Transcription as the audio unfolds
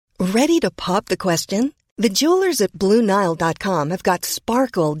Ready to pop the question? The jewelers at BlueNile.com have got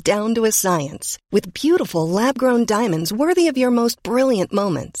sparkle down to a science with beautiful lab-grown diamonds worthy of your most brilliant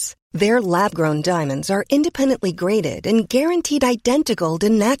moments. Their lab-grown diamonds are independently graded and guaranteed identical to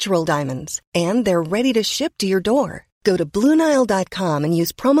natural diamonds, and they're ready to ship to your door. Go to BlueNile.com and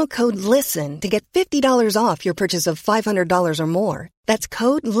use promo code LISTEN to get $50 off your purchase of $500 or more. That's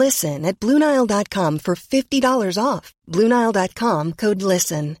code LISTEN at BlueNile.com for $50 off. BlueNile.com, code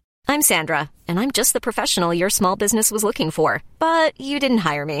LISTEN. I'm Sandra, and I'm just the professional your small business was looking for. But you didn't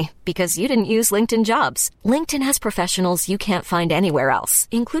hire me because you didn't use LinkedIn Jobs. LinkedIn has professionals you can't find anywhere else,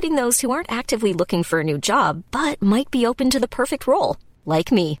 including those who aren't actively looking for a new job, but might be open to the perfect role,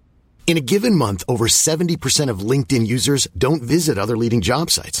 like me. In a given month, over 70% of LinkedIn users don't visit other leading job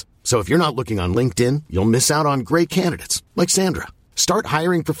sites. So if you're not looking on LinkedIn, you'll miss out on great candidates like Sandra. Start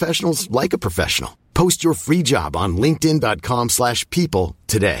hiring professionals like a professional. Post your free job on linkedin.com/people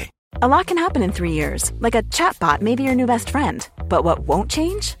today. A lot can happen in 3 years, like a chatbot may be your new best friend. But what won't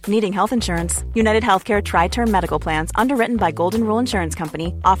change? Needing health insurance. United Healthcare Tri-Term Medical Plans, underwritten by Golden Rule Insurance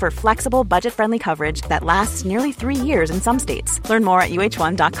Company, offer flexible, budget-friendly coverage that lasts nearly 3 years in some states. Learn more at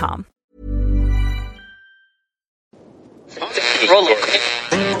uh1.com.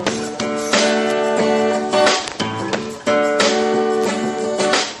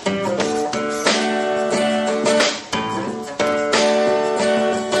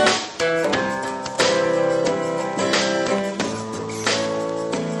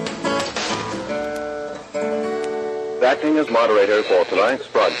 Acting as moderator for tonight's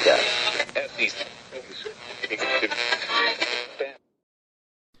broadcast.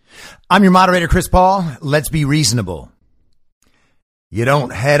 I'm your moderator, Chris Paul. Let's be reasonable. You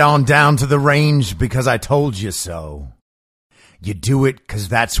don't head on down to the range because I told you so. You do it because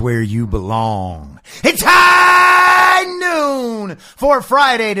that's where you belong. It's high noon for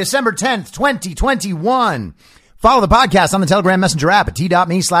Friday, December 10th, 2021. Follow the podcast on the Telegram Messenger app at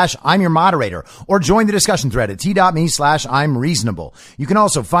t.me/I'm your moderator, or join the discussion thread at t.me/I'm reasonable. You can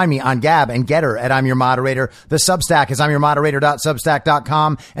also find me on Gab and Getter at I'm your moderator. The Substack is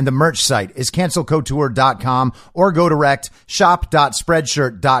imyourmoderator.substack.com, and the merch site is cancelcouture.com, or go direct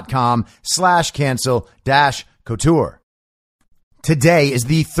shop.spreadshirt.com/cancel-couture. Today is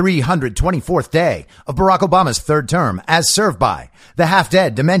the 324th day of Barack Obama's third term, as served by the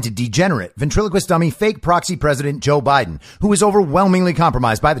half-dead, demented, degenerate, ventriloquist dummy, fake proxy president Joe Biden, who is overwhelmingly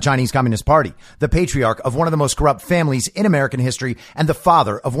compromised by the Chinese Communist Party, the patriarch of one of the most corrupt families in American history, and the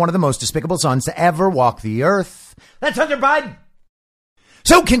father of one of the most despicable sons to ever walk the earth. That's Hunter Biden.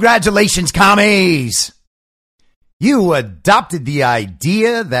 So congratulations, commies. You adopted the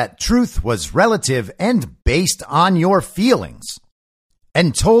idea that truth was relative and based on your feelings,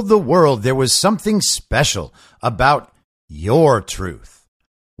 and told the world there was something special about your truth.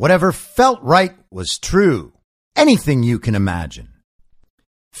 Whatever felt right was true. Anything you can imagine.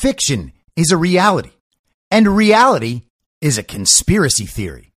 Fiction is a reality, and reality is a conspiracy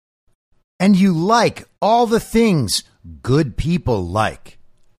theory. And you like all the things good people like,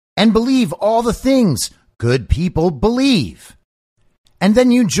 and believe all the things good people believe. And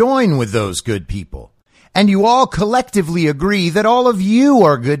then you join with those good people, and you all collectively agree that all of you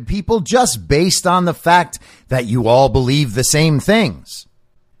are good people just based on the fact that you all believe the same things.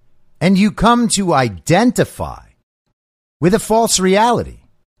 And you come to identify with a false reality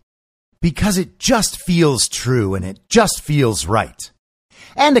because it just feels true and it just feels right.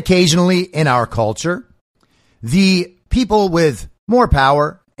 And occasionally in our culture, the people with more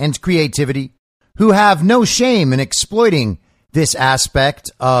power and creativity who have no shame in exploiting this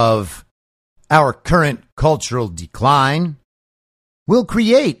aspect of our current cultural decline will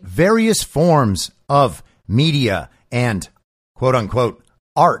create various forms of media and quote unquote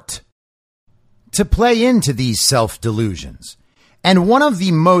art to play into these self-delusions. And one of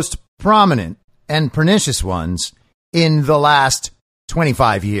the most prominent and pernicious ones in the last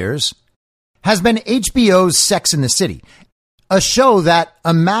 25 years has been HBO's Sex and the City, a show that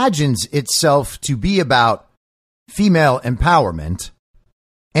imagines itself to be about female empowerment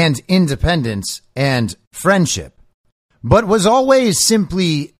and independence and friendship, but was always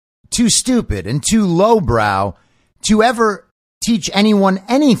simply too stupid and too lowbrow to ever teach anyone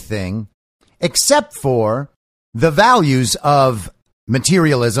anything except for the values of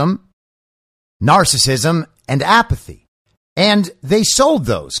materialism, narcissism, and apathy. And they sold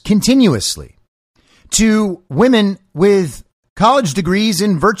those continuously to women with college degrees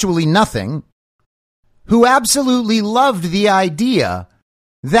in virtually nothing who absolutely loved the idea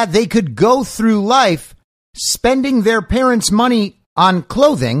that they could go through life spending their parents' money on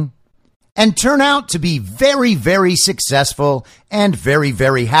clothing and turn out to be very, very successful and very,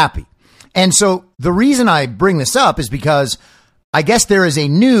 very happy. And so the reason I bring this up is because I guess there is a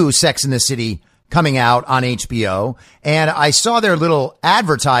new Sex and the City coming out on HBO, and I saw their little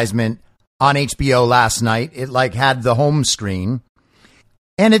advertisement on HBO last night. It had the home screen,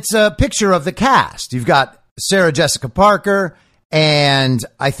 and it's a picture of the cast. You've got Sarah Jessica Parker, and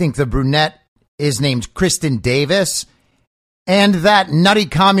I think the brunette is named Kristen Davis, and that nutty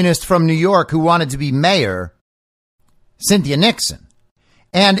communist from New York who wanted to be mayor, Cynthia Nixon.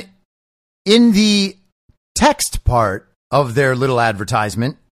 And in the text part of their little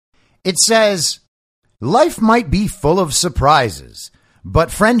advertisement, it says, life might be full of surprises,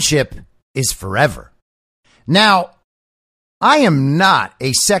 but friendship is forever. Now, I am not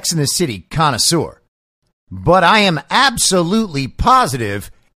a Sex and the City connoisseur, but I am absolutely positive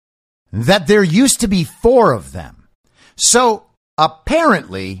that there used to be 4 of them. So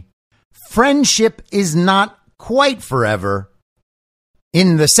apparently, friendship is not quite forever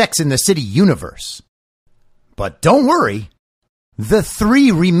in the Sex and the City universe. But don't worry, the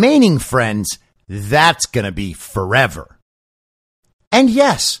 3 remaining friends, that's going to be forever. And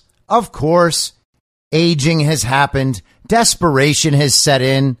yes, of course, aging has happened. Desperation has set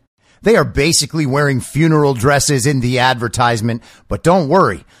in. They are basically wearing funeral dresses in the advertisement. But don't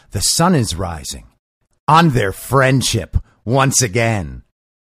worry, the sun is rising on their friendship once again.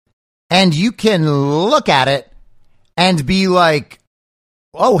 And you can look at it and be like,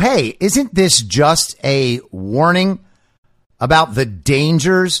 oh, hey, isn't this just a warning about the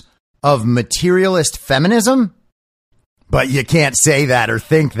dangers of materialist feminism? But you can't say that or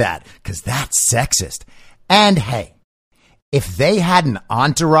think that because that's sexist. And hey, if they had an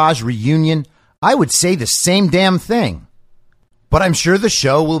Entourage reunion, I would say the same damn thing. But I'm sure the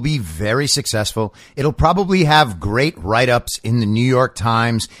show will be very successful. It'll probably have great write-ups in the New York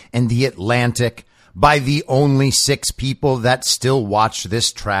Times and the Atlantic by the only 6 people that still watch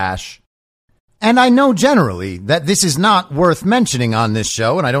this trash. And I know generally that this is not worth mentioning on this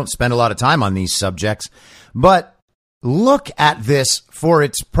show, and I don't spend a lot of time on these subjects, but look at this for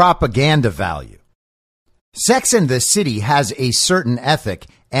its propaganda value. Sex and the City has a certain ethic,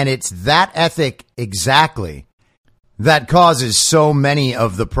 and it's that ethic exactly that causes so many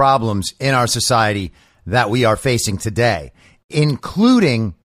of the problems in our society that we are facing today,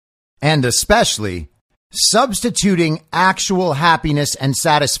 including and especially substituting actual happiness and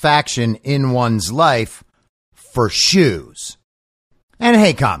satisfaction in one's life for shoes. And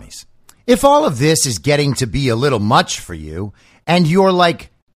hey, commies, if all of this is getting to be a little much for you, and you're like,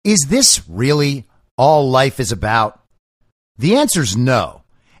 is this really all life is about? The answer's no.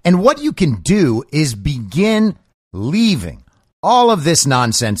 And what you can do is begin leaving all of this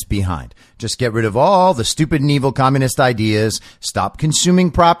nonsense behind. Just get rid of all the stupid and evil communist ideas. Stop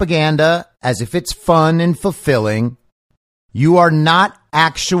consuming propaganda as if it's fun and fulfilling. You are not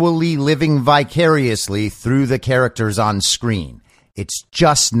actually living vicariously through the characters on screen. It's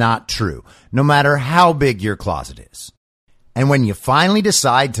just not true, no matter how big your closet is. And when you finally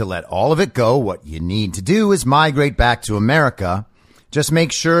decide to let all of it go, what you need to do is migrate back to America. Just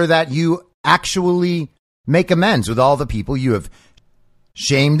make sure that you actually make amends with all the people you have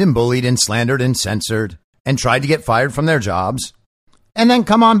shamed and bullied and slandered and censored and tried to get fired from their jobs. And then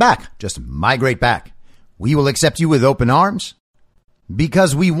come on back. Just migrate back. We will accept you with open arms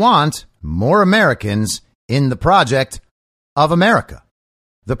because we want more Americans in the project of America,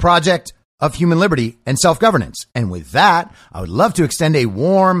 the project of human liberty and self-governance. And with that, I would love to extend a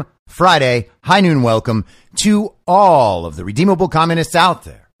warm Friday high noon welcome to all of the redeemable communists out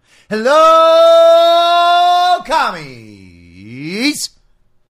there. Hello, commies.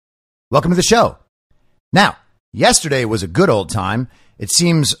 Welcome to the show. Now, yesterday was a good old time. It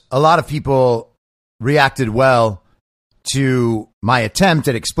seems a lot of people reacted well to my attempt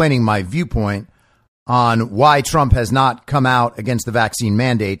at explaining my viewpoint on why Trump has not come out against the vaccine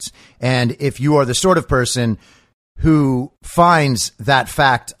mandates. And if you are the sort of person who finds that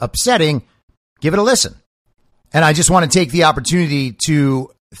fact upsetting, give it a listen. And I just want to take the opportunity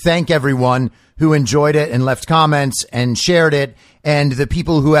to thank everyone who enjoyed it and left comments and shared it, and the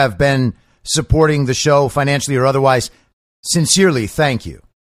people who have been supporting the show financially or otherwise. Sincerely, thank you.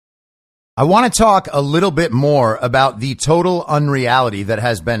 I want to talk a little bit more about the total unreality that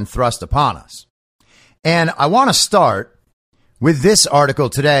has been thrust upon us. And I want to start with this article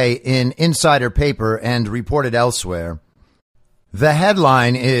today in Insider Paper and reported elsewhere. The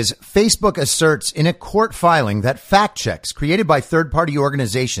headline is, Facebook asserts in a court filing that fact checks created by third-party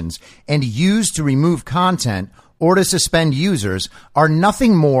organizations and used to remove content or to suspend users are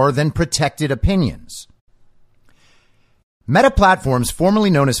nothing more than protected opinions. Meta Platforms, formerly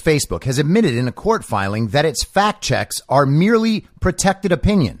known as Facebook, has admitted in a court filing that its fact checks are merely protected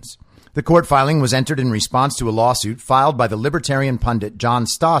opinions. The court filing was entered in response to a lawsuit filed by the libertarian pundit John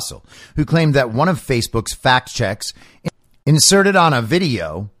Stossel, who claimed that one of Facebook's fact checks inserted on a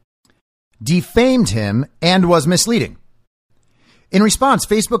video defamed him and was misleading. In response,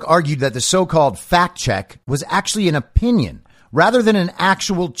 Facebook argued that the so-called fact check was actually an opinion rather than an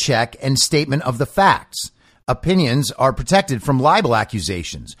actual check and statement of the facts. Opinions are protected from libel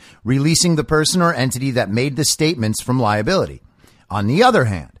accusations, releasing the person or entity that made the statements from liability. On the other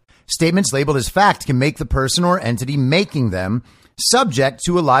hand, statements labeled as fact can make the person or entity making them subject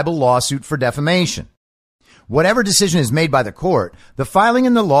to a libel lawsuit for defamation. Whatever decision is made by the court, the filing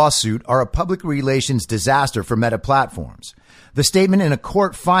and the lawsuit are a public relations disaster for Meta Platforms. The statement in a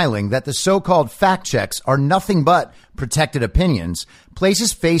court filing that the so-called fact checks are nothing but protected opinions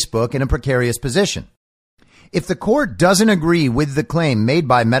places Facebook in a precarious position. If the court doesn't agree with the claim made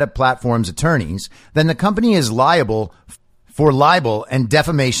by Meta Platforms attorneys, then the company is liable for libel and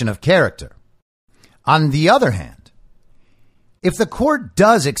defamation of character. On the other hand, if the court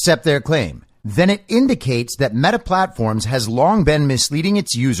does accept their claim, then it indicates that Meta Platforms has long been misleading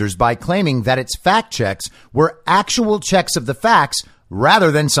its users by claiming that its fact checks were actual checks of the facts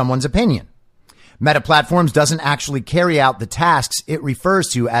rather than someone's opinion. Meta Platforms doesn't actually carry out the tasks it refers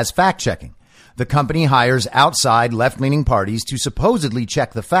to as fact-checking. The company hires outside left-leaning parties to supposedly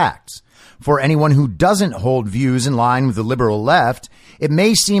check the facts. For anyone who doesn't hold views in line with the liberal left, it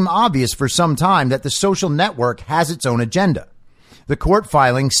may seem obvious for some time that the social network has its own agenda. The court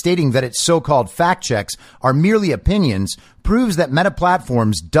filing stating that its so-called fact checks are merely opinions proves that Meta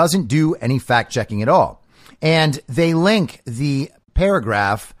Platforms doesn't do any fact-checking at all. And they link the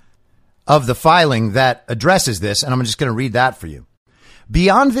paragraph of the filing that addresses this, and I'm just going to read that for you.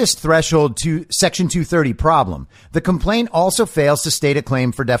 Beyond this threshold to Section 230 problem, the complaint also fails to state a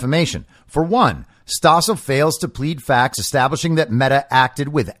claim for defamation. For one, Stossel fails to plead facts establishing that Meta acted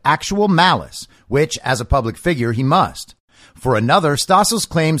with actual malice, which, as a public figure, he must. For another, Stossel's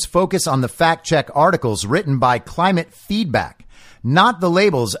claims focus on the fact-check articles written by Climate Feedback, not the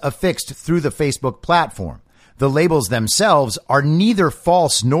labels affixed through the Facebook platform. The labels themselves are neither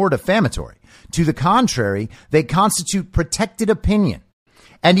false nor defamatory. To the contrary, they constitute protected opinion.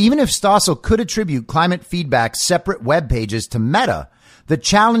 And even if Stossel could attribute Climate Feedback's separate web pages to Meta, the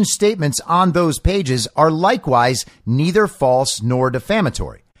challenge statements on those pages are likewise neither false nor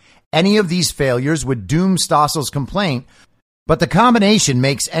defamatory. Any of these failures would doom Stossel's complaint, but the combination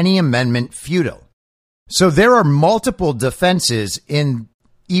makes any amendment futile. So there are multiple defenses in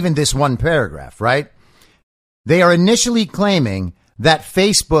even this one paragraph, right? They are initially claiming that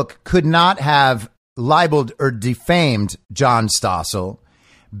Facebook could not have libeled or defamed John Stossel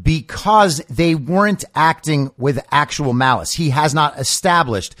because they weren't acting with actual malice. He has not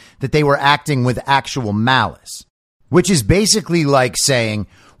established that they were acting with actual malice, which is basically like saying,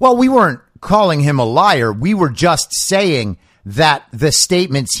 well, we weren't calling him a liar. We were just saying that the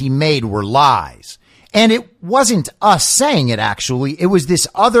statements he made were lies. And it wasn't us saying it, actually. It was this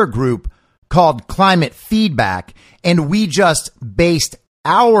other group called Climate Feedback. And we just based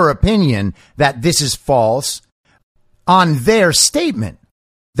our opinion that this is false on their statement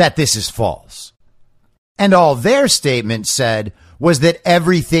that this is false. And all their statement said was that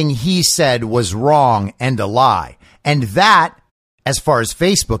everything he said was wrong and a lie. And that, as far as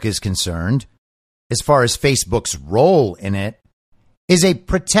Facebook is concerned, as far as Facebook's role in it, is a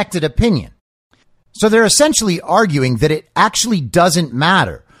protected opinion. So they're essentially arguing that it actually doesn't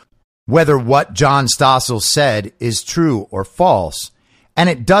matter whether what John Stossel said is true or false, and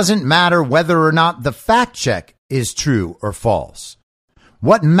it doesn't matter whether or not the fact check is true or false.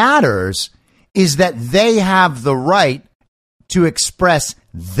 What matters is that they have the right to express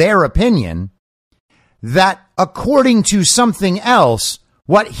their opinion that, according to something else,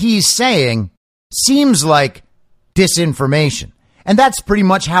 what he's saying seems like disinformation. And that's pretty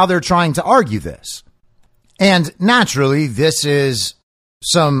much how they're trying to argue this. And naturally, this is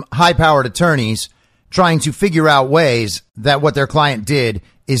some high-powered attorneys trying to figure out ways that what their client did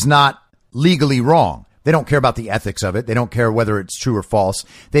is not legally wrong. They don't care about the ethics of it. They don't care whether it's true or false.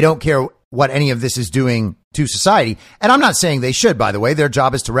 They don't care what any of this is doing to society. And I'm not saying they should, by the way. Their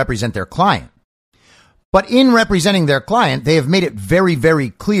job is to represent their client. But in representing their client, they have made it very, very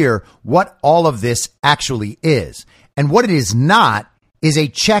clear what all of this actually is. And what it is not is a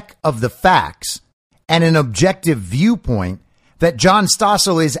check of the facts and an objective viewpoint that John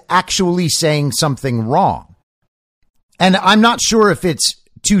Stossel is actually saying something wrong. And I'm not sure if it's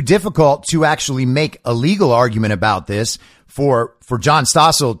too difficult to actually make a legal argument about this for John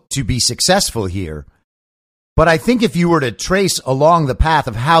Stossel to be successful here. But I think if you were to trace along the path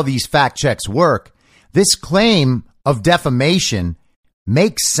of how these fact checks work, this claim of defamation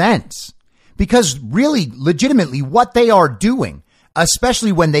makes sense. Because really, legitimately, what they are doing,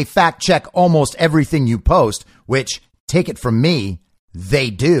 especially when they fact check almost everything you post, which, take it from me, they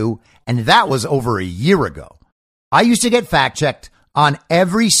do, and that was over a year ago. I used to get fact checked on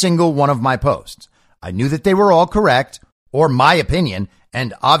every single one of my posts. I knew that they were all correct, or my opinion,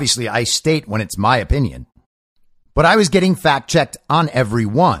 and obviously I state when it's my opinion. But I was getting fact checked on every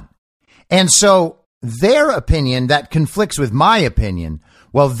one. And so their opinion that conflicts with my opinion,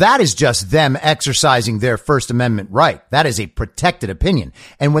 well, that is just them exercising their First Amendment right. That is a protected opinion.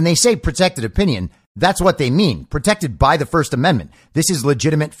 And when they say protected opinion, that's what they mean. Protected by the First Amendment. This is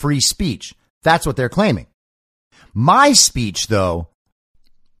legitimate free speech. That's what they're claiming. My speech, though,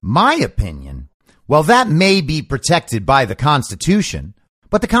 my opinion, well, that may be protected by the Constitution,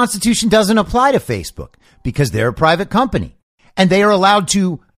 but the Constitution doesn't apply to Facebook because they're a private company and they are allowed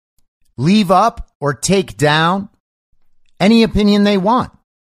to leave up or take down any opinion they want.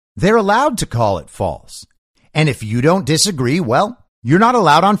 They're allowed to call it false. And if you don't disagree, well, you're not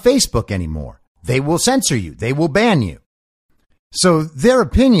allowed on Facebook anymore. They will censor you. They will ban you. So their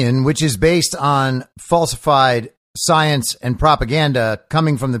opinion, which is based on falsified science and propaganda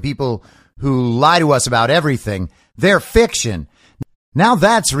coming from the people who lie to us about everything, their fiction, now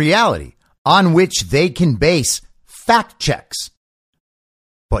that's reality on which they can base fact checks.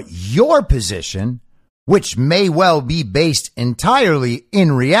 But your position, which may well be based entirely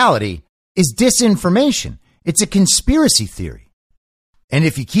in reality, is disinformation. It's a conspiracy theory. And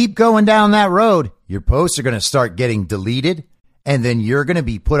if you keep going down that road, your posts are going to start getting deleted, and then you're going to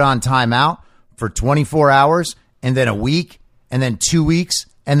be put on timeout for 24 hours, and then a week, and then 2 weeks,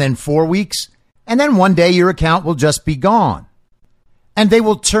 and then 4 weeks, and then one day your account will just be gone. And they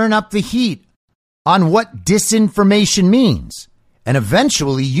will turn up the heat on what disinformation means. And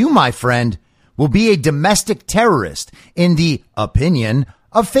eventually you, my friend, will be a domestic terrorist in the opinion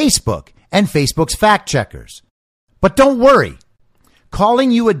of Facebook and Facebook's fact checkers. But don't worry. Calling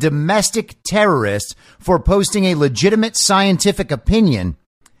you a domestic terrorist for posting a legitimate scientific opinion,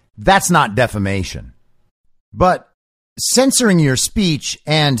 that's not defamation. But censoring your speech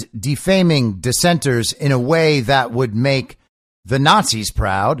and defaming dissenters in a way that would make the Nazis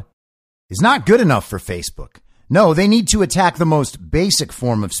proud is not good enough for Facebook. No, they need to attack the most basic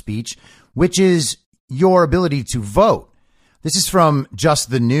form of speech, which is your ability to vote. This is from Just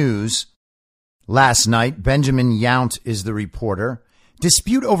the News. Last night, Benjamin Yount is the reporter.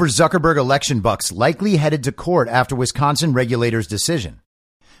 Dispute over Zuckerberg election bucks likely headed to court after Wisconsin regulators' decision.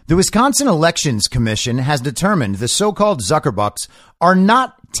 The Wisconsin Elections Commission has determined the so-called Zuckerbucks are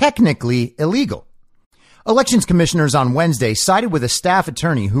not technically illegal. Elections commissioners on Wednesday sided with a staff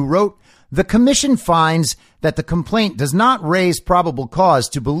attorney who wrote, "The commission finds that the complaint does not raise probable cause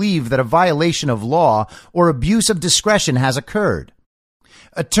to believe that a violation of law or abuse of discretion has occurred."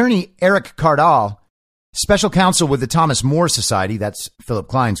 Attorney Eric Cardall, special counsel with the Thomas More Society, that's Philip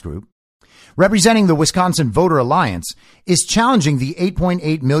Klein's group, representing the Wisconsin Voter Alliance, is challenging the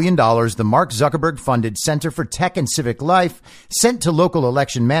 $8.8 million the Mark Zuckerberg-funded Center for Tech and Civic Life sent to local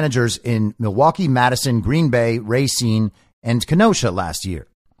election managers in Milwaukee, Madison, Green Bay, Racine, and Kenosha last year.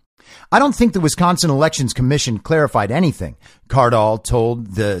 "I don't think the Wisconsin Elections Commission clarified anything," Cardall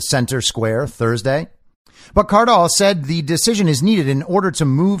told the Center Square Thursday. But Cardall said the decision is needed in order to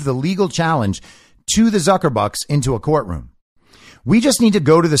move the legal challenge to the Zuckerbucks into a courtroom. "We just need to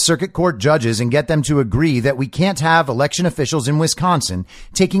go to the circuit court judges and get them to agree that we can't have election officials in Wisconsin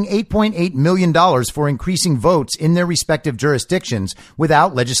taking $8.8 million for increasing votes in their respective jurisdictions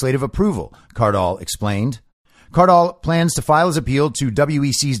without legislative approval," Cardall explained. Cardall plans to file his appeal to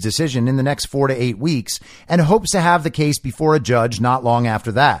WEC's decision in the next 4 to 8 weeks and hopes to have the case before a judge not long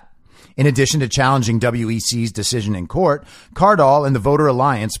after that. In addition to challenging WEC's decision in court, Cardall and the Voter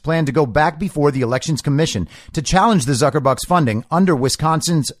Alliance plan to go back before the Elections Commission to challenge the Zuckerbucks funding under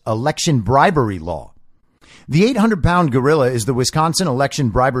Wisconsin's election bribery law. "The 800-pound gorilla is the Wisconsin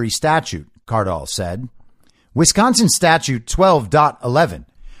election bribery statute," Cardall said. Wisconsin Statute 12.11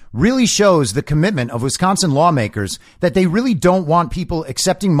 really shows the commitment of Wisconsin lawmakers that they really don't want people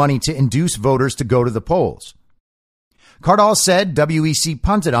accepting money to induce voters to go to the polls. Cardall said WEC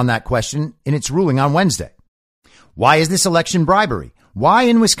punted on that question in its ruling on Wednesday. "Why is this election bribery? Why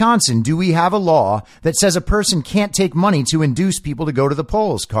in Wisconsin do we have a law that says a person can't take money to induce people to go to the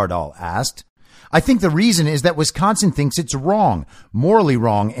polls?" Cardall asked. "I think the reason is that Wisconsin thinks it's wrong, morally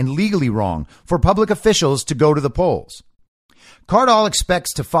wrong, and legally wrong for public officials to go to the polls." Cardall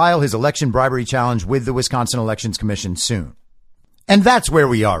expects to file his election bribery challenge with the Wisconsin Elections Commission soon. And that's where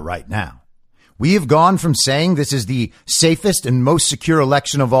we are right now. We have gone from saying this is the safest and most secure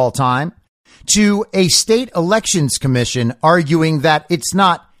election of all time to a state elections commission arguing that it's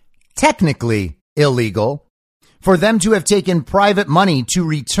not technically illegal for them to have taken private money to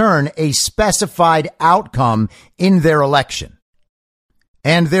return a specified outcome in their election.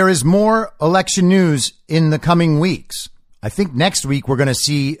 And there is more election news in the coming weeks. I think next week we're going to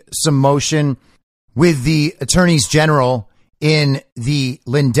see some motion with the attorneys general in the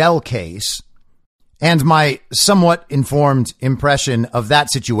Lindell case. And my somewhat informed impression of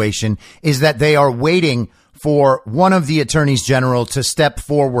that situation is that they are waiting for one of the attorneys general to step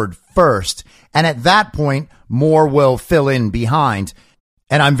forward first. And at that point, more will fill in behind.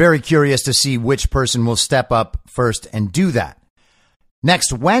 And I'm very curious to see which person will step up first and do that.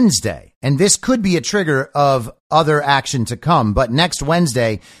 Next Wednesday, and this could be a trigger of other action to come, but next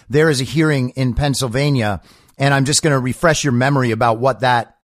Wednesday, there is a hearing in Pennsylvania, and I'm just going to refresh your memory about what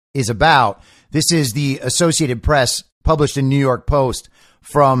that is about. This is the Associated Press, published in New York Post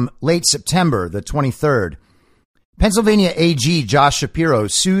from late September, the 23rd. Pennsylvania AG Josh Shapiro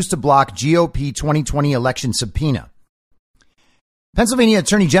sues to block GOP 2020 election subpoena. Pennsylvania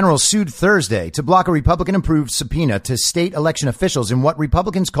Attorney General sued Thursday to block a Republican-approved subpoena to state election officials in what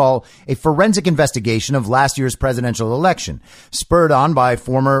Republicans call a forensic investigation of last year's presidential election, spurred on by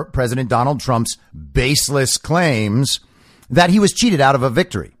former President Donald Trump's baseless claims that he was cheated out of a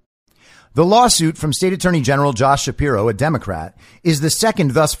victory. The lawsuit from State Attorney General Josh Shapiro, a Democrat, is the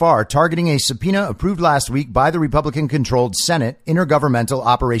second thus far targeting a subpoena approved last week by the Republican-controlled Senate Intergovernmental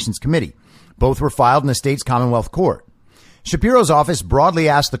Operations Committee. Both were filed in the state's Commonwealth Court. Shapiro's office broadly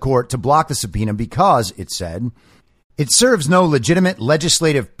asked the court to block the subpoena because, it said, it serves no legitimate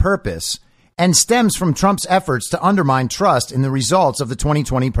legislative purpose and stems from Trump's efforts to undermine trust in the results of the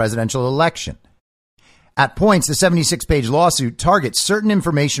 2020 presidential election. At points, the 76-page lawsuit targets certain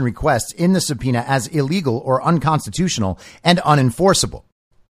information requests in the subpoena as illegal or unconstitutional and unenforceable.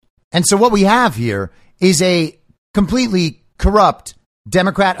 And so what we have here is a completely corrupt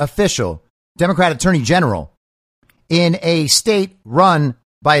Democrat official, Democrat attorney general, in a state run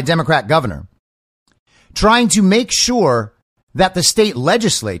by a Democrat governor, trying to make sure that the state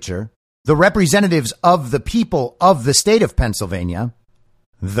legislature, the representatives of the people of the state of Pennsylvania,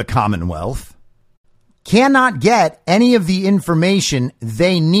 the Commonwealth, cannot get any of the information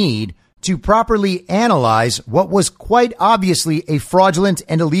they need to properly analyze what was quite obviously a fraudulent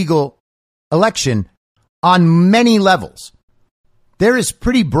and illegal election on many levels. There is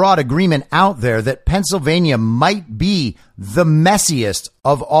pretty broad agreement out there that Pennsylvania might be the messiest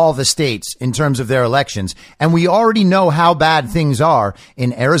of all the states in terms of their elections. And we already know how bad things are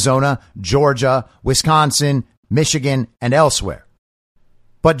in Arizona, Georgia, Wisconsin, Michigan, and elsewhere.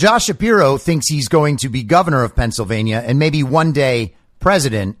 But Josh Shapiro thinks he's going to be governor of Pennsylvania and maybe one day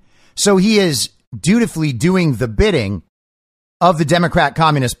president. So he is dutifully doing the bidding of the Democrat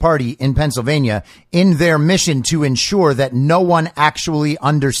Communist Party in Pennsylvania in their mission to ensure that no one actually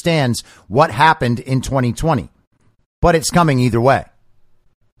understands what happened in 2020. But it's coming either way.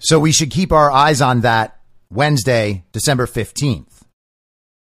 So we should keep our eyes on that Wednesday, December 15th.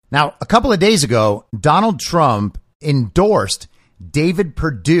 Now, a couple of days ago, Donald Trump endorsed David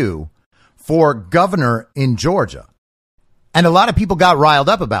Perdue for governor in Georgia. And a lot of people got riled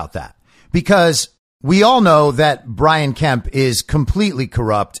up about that because we all know that Brian Kemp is completely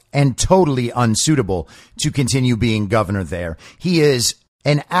corrupt and totally unsuitable to continue being governor there. He is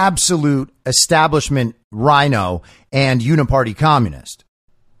an absolute establishment rhino and uniparty communist.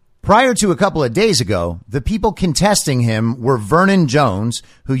 Prior to a couple of days ago, the people contesting him were Vernon Jones,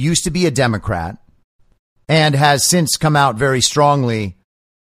 who used to be a Democrat and has since come out very strongly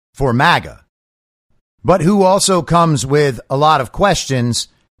for MAGA, but who also comes with a lot of questions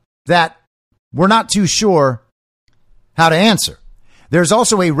that we're not too sure how to answer. There's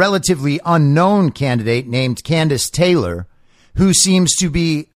also a relatively unknown candidate named Candace Taylor, who seems to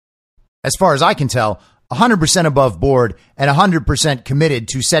be, as far as I can tell, 100% above board and 100% committed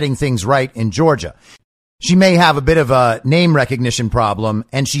to setting things right in Georgia. She may have a bit of a name recognition problem,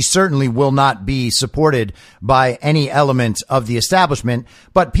 and she certainly will not be supported by any element of the establishment,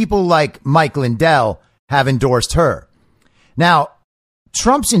 but people like Mike Lindell have endorsed her. Now,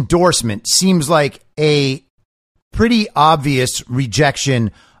 Trump's endorsement seems like a pretty obvious rejection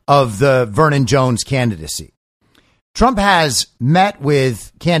of the Vernon Jones candidacy. Trump has met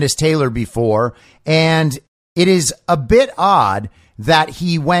with Candace Taylor before, and it is a bit odd that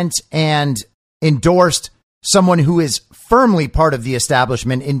he went and endorsed someone who is firmly part of the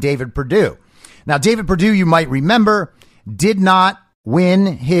establishment in David Perdue. Now, David Perdue, you might remember, did not win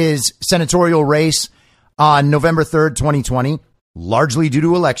his senatorial race on November 3rd, 2020, largely due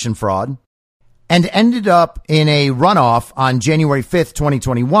to election fraud. and ended up in a runoff on January 5th,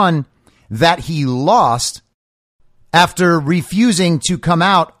 2021 that he lost after refusing to come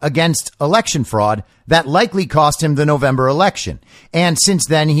out against election fraud that likely cost him the November election. And since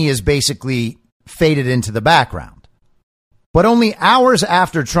then, he has basically faded into the background. But only hours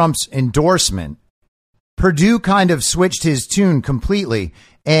after Trump's endorsement, Perdue kind of switched his tune completely.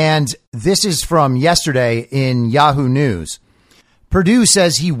 And this is from yesterday in Yahoo News. Perdue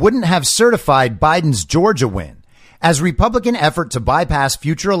says he wouldn't have certified Biden's Georgia win as Republican effort to bypass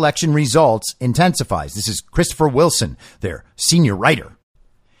future election results intensifies. This is Christopher Wilson, their senior writer.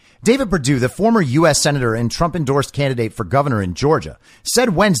 David Perdue, the former U.S. Senator and Trump-endorsed candidate for governor in Georgia,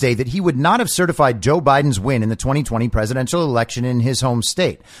 said Wednesday that he would not have certified Joe Biden's win in the 2020 presidential election in his home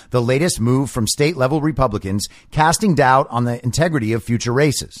state, the latest move from state-level Republicans casting doubt on the integrity of future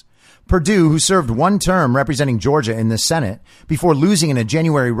races. Perdue, who served one term representing Georgia in the Senate before losing in a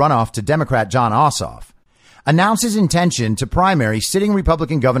January runoff to Democrat Jon Ossoff, announced his intention to primary sitting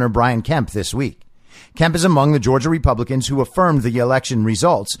Republican Governor Brian Kemp this week. Kemp is among the Georgia Republicans who affirmed the election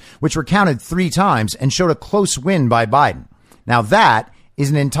results, which were counted 3 times and showed a close win by Biden. Now that is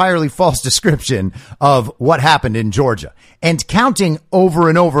an entirely false description of what happened in Georgia. And counting over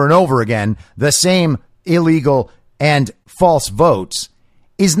and over and over again the same illegal and false votes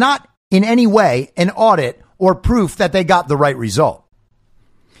is not in any way an audit or proof that they got the right result.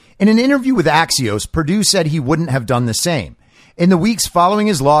 In an interview with Axios, Perdue said he wouldn't have done the same. In the weeks following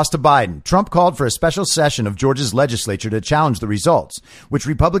his loss to Biden, Trump called for a special session of Georgia's legislature to challenge the results, which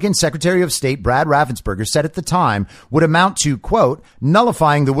Republican Secretary of State Brad Raffensperger said at the time would amount to, quote,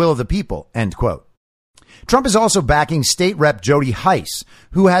 nullifying the will of the people, end quote. Trump is also backing State Rep Jody Hice,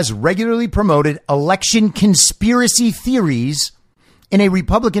 who has regularly promoted election conspiracy theories in a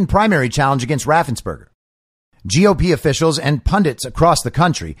Republican primary challenge against Raffensperger. GOP officials and pundits across the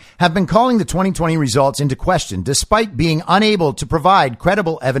country have been calling the 2020 results into question despite being unable to provide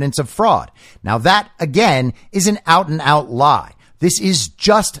credible evidence of fraud. Now that, again, is an out-and-out lie. This is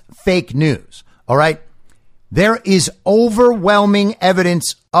just fake news. All right? There is overwhelming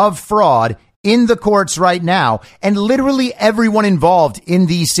evidence of fraud in the courts right now, and literally everyone involved in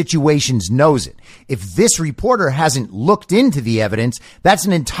these situations knows it. If this reporter hasn't looked into the evidence, that's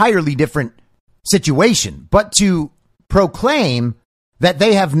an entirely different situation. But to proclaim that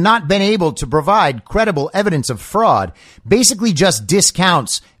they have not been able to provide credible evidence of fraud basically just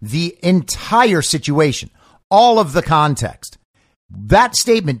discounts the entire situation, all of the context. That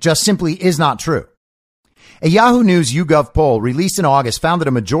statement just simply is not true. A Yahoo News YouGov poll released in August found that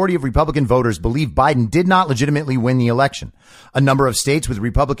a majority of Republican voters believe Biden did not legitimately win the election. A number of states with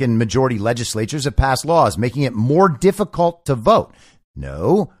Republican majority legislatures have passed laws making it more difficult to vote.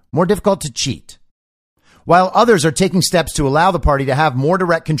 No, more difficult to cheat. While others are taking steps to allow the party to have more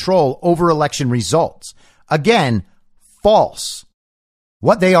direct control over election results. Again, false.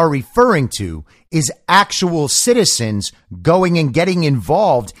 What they are referring to is actual citizens going and getting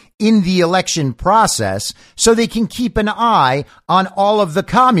involved in the election process so they can keep an eye on all of the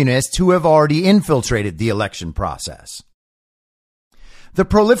communists who have already infiltrated the election process. The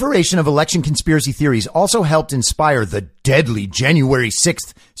proliferation of election conspiracy theories also helped inspire the deadly January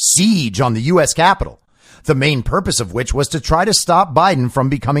 6th siege on the U.S. Capitol, the main purpose of which was to try to stop Biden from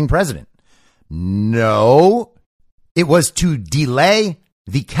becoming president. No, it was to delay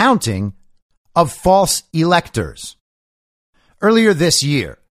the counting of false electors. Earlier this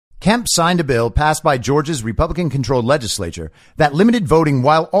year, Kemp signed a bill passed by Georgia's Republican-controlled legislature that limited voting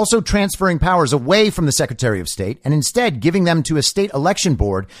while also transferring powers away from the Secretary of State and instead giving them to a state election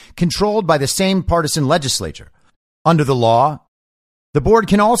board controlled by the same partisan legislature. Under the law, the board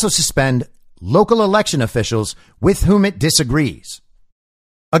can also suspend local election officials with whom it disagrees.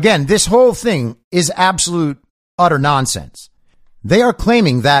 Again, this whole thing is absolute, utter nonsense. They are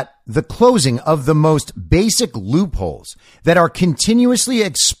claiming that the closing of the most basic loopholes that are continuously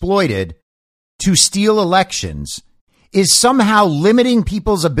exploited to steal elections is somehow limiting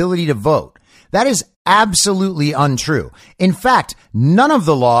people's ability to vote. That is absolutely untrue. In fact, none of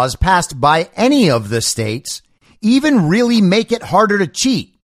the laws passed by any of the states even really make it harder to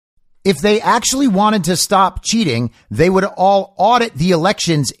cheat. If they actually wanted to stop cheating, they would all audit the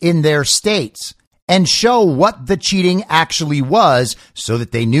elections in their states and show what the cheating actually was so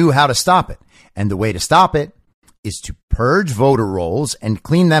that they knew how to stop it. And the way to stop it is to purge voter rolls and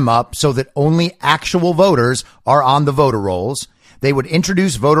clean them up so that only actual voters are on the voter rolls. They would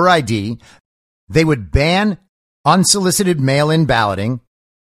introduce voter ID. They would ban unsolicited mail-in balloting.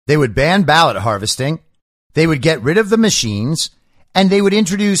 They would ban ballot harvesting. They would get rid of the machines. And they would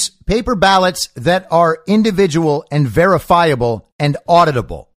introduce paper ballots that are individual and verifiable and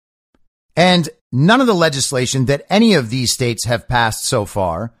auditable. And none of the legislation that any of these states have passed so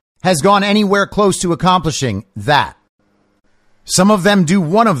far has gone anywhere close to accomplishing that. Some of them do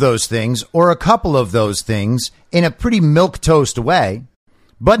one of those things or a couple of those things in a pretty milquetoast way,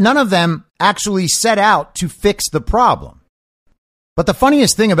 but none of them actually set out to fix the problem. But the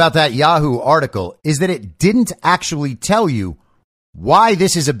funniest thing about that Yahoo article is that it didn't actually tell you why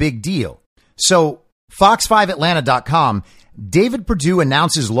this is a big deal. So Fox5Atlanta.com, David Perdue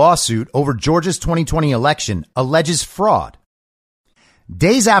announces lawsuit over Georgia's 2020 election alleges fraud.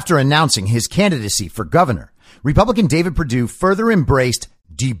 Days after announcing his candidacy for governor, Republican David Perdue further embraced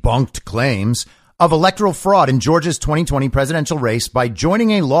debunked claims of electoral fraud in Georgia's 2020 presidential race by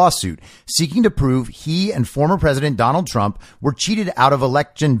joining a lawsuit seeking to prove he and former President Donald Trump were cheated out of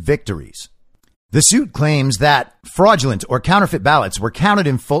election victories. The suit claims that fraudulent or counterfeit ballots were counted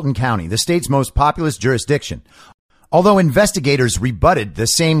in Fulton County, the state's most populous jurisdiction, although investigators rebutted the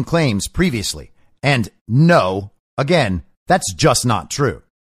same claims previously. And no, again, that's just not true.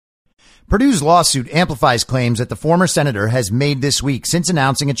 Perdue's lawsuit amplifies claims that the former senator has made this week since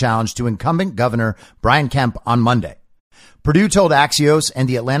announcing a challenge to incumbent Governor Brian Kemp on Monday. Perdue told Axios and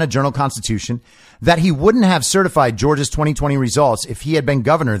the Atlanta Journal-Constitution that he wouldn't have certified Georgia's 2020 results if he had been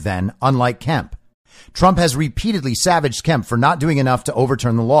governor then, unlike Kemp. Trump has repeatedly savaged Kemp for not doing enough to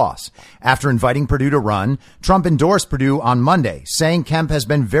overturn the loss. After inviting Perdue to run, Trump endorsed Perdue on Monday, saying Kemp has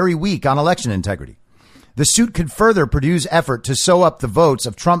been very weak on election integrity. The suit could further Perdue's effort to sew up the votes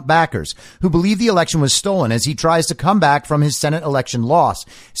of Trump backers who believe the election was stolen as he tries to come back from his Senate election loss,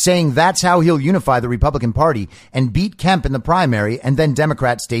 saying that's how he'll unify the Republican Party and beat Kemp in the primary and then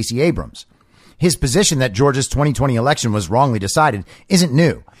Democrat Stacey Abrams. His position that Georgia's 2020 election was wrongly decided isn't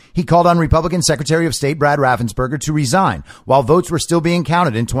new. He called on Republican Secretary of State Brad Raffensperger to resign while votes were still being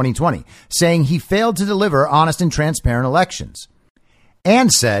counted in 2020, saying he failed to deliver honest and transparent elections.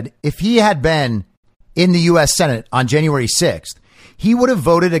 And said if he had been in the U.S. Senate on January 6th, he would have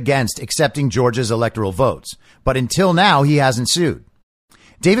voted against accepting Georgia's electoral votes. But until now, he hasn't sued.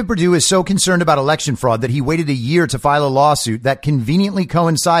 David Perdue is so concerned about election fraud that he waited a year to file a lawsuit that conveniently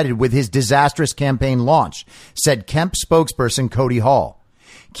coincided with his disastrous campaign launch, said Kemp spokesperson Cody Hall.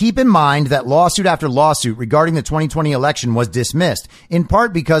 Keep in mind that lawsuit after lawsuit regarding the 2020 election was dismissed, in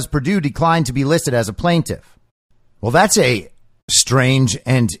part because Perdue declined to be listed as a plaintiff. Well, that's a strange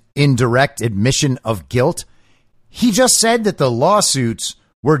and indirect admission of guilt. He just said that the lawsuits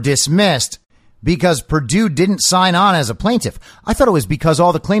were dismissed because Perdue didn't sign on as a plaintiff. I thought it was because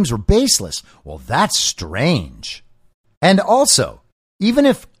all the claims were baseless. Well, that's strange. And also, even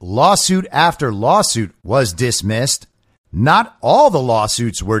if lawsuit after lawsuit was dismissed, not all the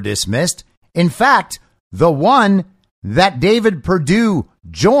lawsuits were dismissed. In fact, the one that David Perdue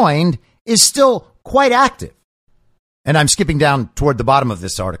joined is still quite active. And I'm skipping down toward the bottom of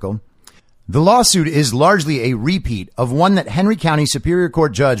this article. The lawsuit is largely a repeat of one that Henry County Superior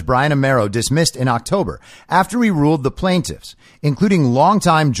Court Judge Brian Amero dismissed in October after he ruled the plaintiffs, including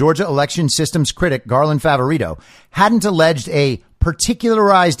longtime Georgia election systems critic Garland Favorito, hadn't alleged a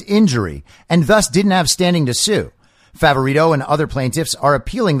particularized injury and thus didn't have standing to sue. Favorito and other plaintiffs are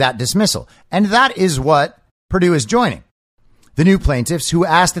appealing that dismissal, and that is what Perdue is joining. The new plaintiffs, who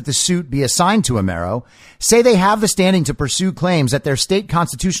asked that the suit be assigned to Amero, say they have the standing to pursue claims that their state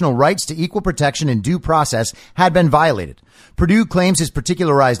constitutional rights to equal protection and due process had been violated. Perdue claims his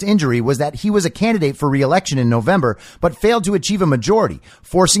particularized injury was that he was a candidate for re-election in November, but failed to achieve a majority,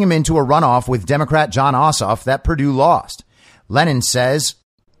 forcing him into a runoff with Democrat Jon Ossoff that Perdue lost. Lennon says,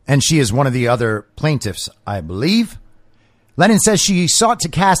 and she is one of the other plaintiffs, I believe. Lennon says she sought to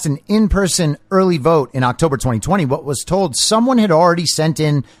cast an in-person early vote in October 2020, but was told someone had already sent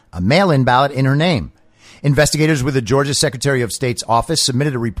in a mail-in ballot in her name. Investigators with the Georgia Secretary of State's office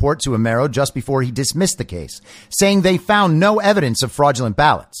submitted a report to Amero just before he dismissed the case, saying they found no evidence of fraudulent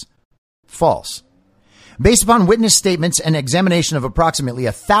ballots. False. Based upon witness statements and examination of approximately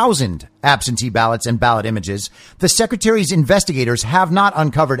 1,000 absentee ballots and ballot images, the Secretary's investigators have not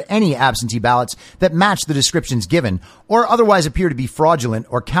uncovered any absentee ballots that match the descriptions given or otherwise appear to be fraudulent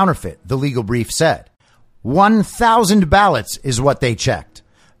or counterfeit, the legal brief said. 1,000 ballots is what they checked.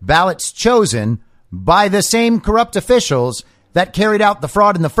 Ballots chosen by the same corrupt officials that carried out the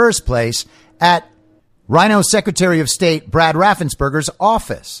fraud in the first place at Rhino Secretary of State Brad Raffensperger's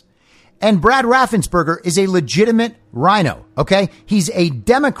office. And Brad Raffensperger is a legitimate rhino, okay? He's a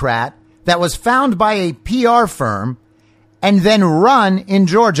Democrat that was found by a PR firm and then run in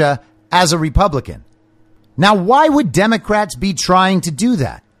Georgia as a Republican. Now, why would Democrats be trying to do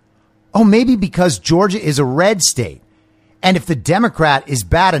that? Oh, maybe because Georgia is a red state. And if the Democrat is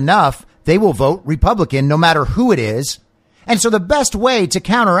bad enough, they will vote Republican no matter who it is. And so the best way to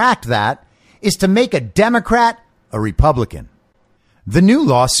counteract that is to make a Democrat a Republican. The new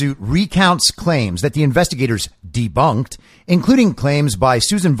lawsuit recounts claims that the investigators debunked, including claims by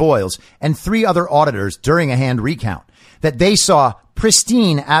Susan Voiles and 3 other auditors during a hand recount, that they saw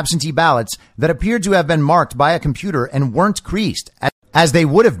pristine absentee ballots that appeared to have been marked by a computer and weren't creased, as they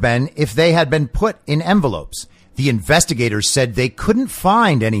would have been if they had been put in envelopes. The investigators said they couldn't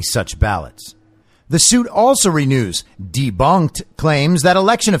find any such ballots. The suit also renews debunked claims that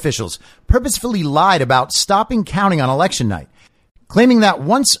election officials purposefully lied about stopping counting on election night, claiming that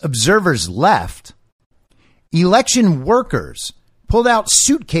once observers left, election workers pulled out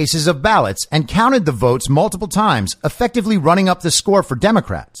suitcases of ballots and counted the votes multiple times, effectively running up the score for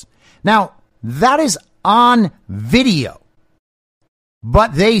Democrats. Now, that is on video,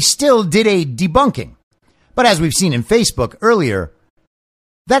 but they still did a debunking. But as we've seen in Facebook earlier,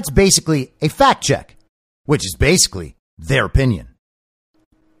 that's basically a fact check, which is basically their opinion.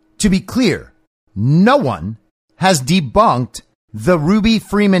 To be clear, no one has debunked the Ruby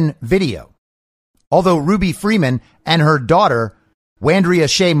Freeman video, although Ruby Freeman and her daughter, Wandrea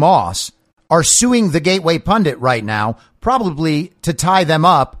Shea Moss, are suing the Gateway Pundit right now, probably to tie them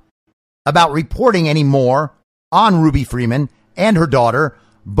up about reporting any more on Ruby Freeman and her daughter,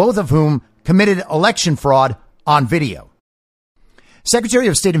 both of whom committed election fraud on video. Secretary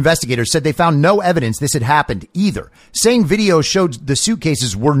of State investigators said they found no evidence this had happened either, saying video showed the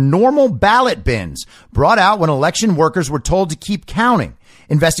suitcases were normal ballot bins brought out when election workers were told to keep counting.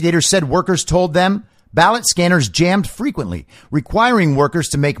 Investigators said workers told them ballot scanners jammed frequently, requiring workers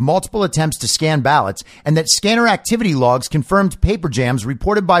to make multiple attempts to scan ballots, and that scanner activity logs confirmed paper jams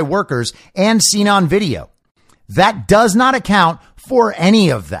reported by workers and seen on video. That does not account for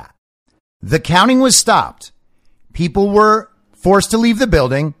any of that. The counting was stopped. People were forced to leave the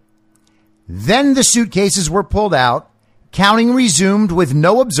building. Then the suitcases were pulled out. Counting resumed with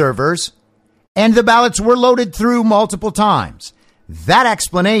no observers, and the ballots were loaded through multiple times. That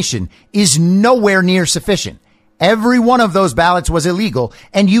explanation is nowhere near sufficient. Every one of those ballots was illegal,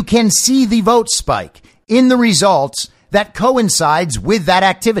 and you can see the vote spike in the results that coincides with that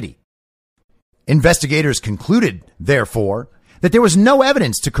activity. Investigators concluded, therefore, that there was no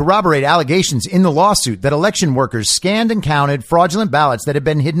evidence to corroborate allegations in the lawsuit that election workers scanned and counted fraudulent ballots that had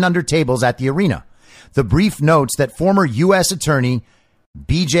been hidden under tables at the arena. The brief notes that former U.S. Attorney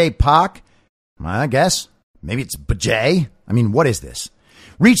B.J. Pak, I guess, maybe it's B.J., I mean, what is this?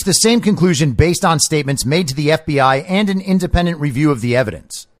 Reached the same conclusion based on statements made to the FBI and an independent review of the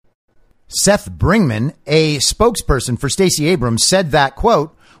evidence. Seth Bringman, a spokesperson for Stacey Abrams, said that,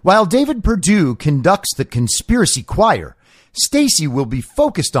 quote, while David Perdue conducts the conspiracy choir, Stacey will be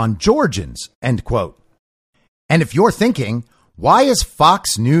focused on Georgians, end quote. And if you're thinking, why is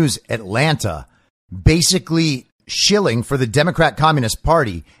Fox News Atlanta basically shilling for the Democrat Communist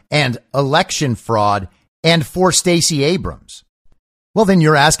Party and election fraud and for Stacey Abrams? Well, then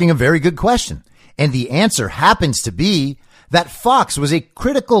you're asking a very good question. And the answer happens to be that Fox was a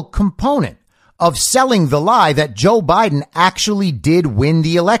critical component of selling the lie that Joe Biden actually did win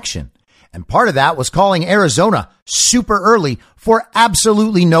the election. And part of that was calling Arizona super early for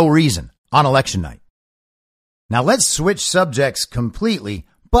absolutely no reason on election night. Now let's switch subjects completely,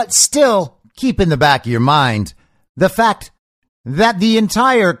 but still keep in the back of your mind the fact that the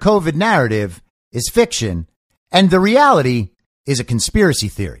entire COVID narrative is fiction and the reality is a conspiracy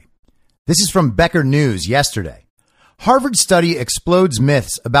theory. This is from Becker News yesterday. Harvard study explodes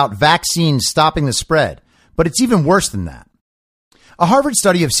myths about vaccines stopping the spread, but it's even worse than that. A Harvard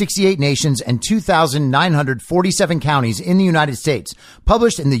study of 68 nations and 2,947 counties in the United States,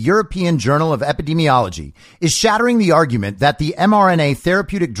 published in the European Journal of Epidemiology, is shattering the argument that the mRNA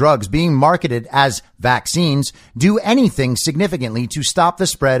therapeutic drugs being marketed as vaccines do anything significantly to stop the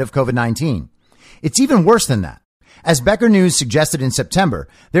spread of COVID-19. It's even worse than that. As Becker News suggested in September,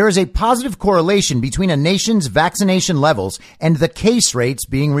 there is a positive correlation between a nation's vaccination levels and the case rates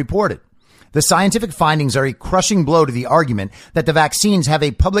being reported. The scientific findings are a crushing blow to the argument that the vaccines have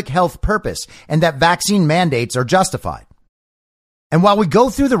a public health purpose and that vaccine mandates are justified. And while we go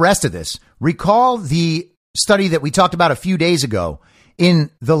through the rest of this, recall the study that we talked about a few days ago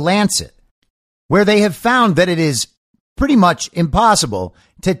in The Lancet, where they have found that it is pretty much impossible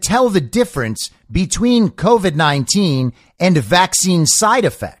to tell the difference between COVID-19 and vaccine side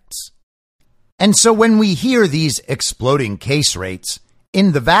effects. And so when we hear these exploding case rates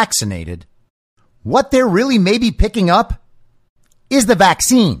in the vaccinated, what they're really maybe picking up is the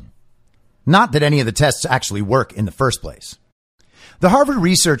vaccine, not that any of the tests actually work in the first place. The Harvard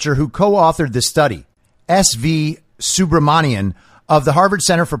researcher who co-authored the study, S.V. Subramanian of the Harvard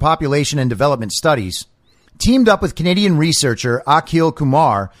Center for Population and Development Studies, teamed up with Canadian researcher Akhil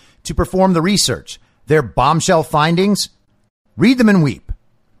Kumar to perform the research. Their bombshell findings? Read them and weep.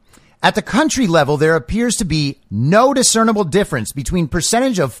 At the country level, there appears to be no discernible difference between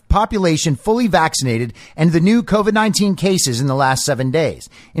percentage of population fully vaccinated and the new COVID-19 cases in the last 7 days.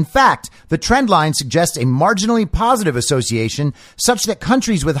 In fact, the trend line suggests a marginally positive association such that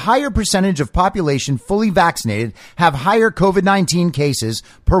countries with higher percentage of population fully vaccinated have higher COVID-19 cases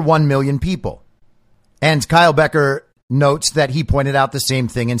per 1 million people. And Kyle Becker notes that he pointed out the same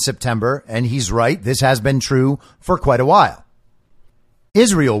thing in September, and he's right. This has been true for quite a while.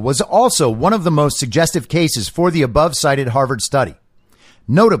 Israel was also one of the most suggestive cases for the above-cited Harvard study.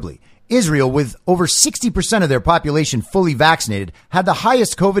 Notably, Israel, with over 60% of their population fully vaccinated, had the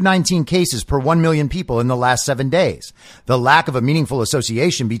highest COVID-19 cases per 1 million people in the last 7 days. The lack of a meaningful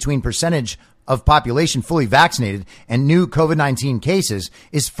association between percentage of population fully vaccinated and new COVID-19 cases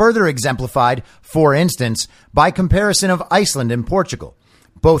is further exemplified, for instance, by comparison of Iceland and Portugal.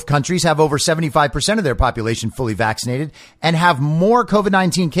 Both countries have over 75% of their population fully vaccinated and have more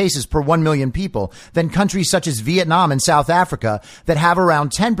COVID-19 cases per 1 million people than countries such as Vietnam and South Africa that have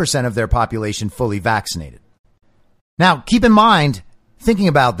around 10% of their population fully vaccinated. Now, keep in mind, thinking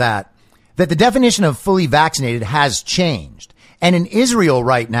about that the definition of fully vaccinated has changed. And in Israel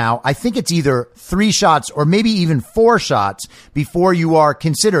right now, I think it's either 3 shots or maybe even 4 shots before you are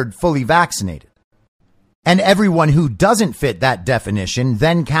considered fully vaccinated. And everyone who doesn't fit that definition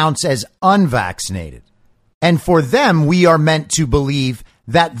then counts as unvaccinated. And for them, we are meant to believe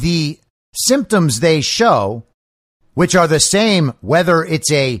that the symptoms they show, which are the same whether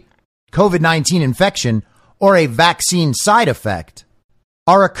it's a COVID-19 infection or a vaccine side effect,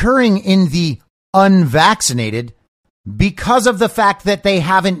 are occurring in the unvaccinated because of the fact that they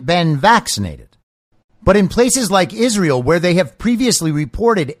haven't been vaccinated. But in places like Israel, where they have previously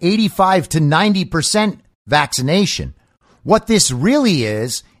reported 85 to 90% vaccination, what this really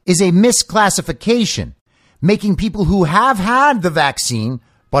is a misclassification, making people who have had the vaccine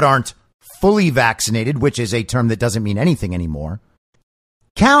but aren't fully vaccinated, which is a term that doesn't mean anything anymore,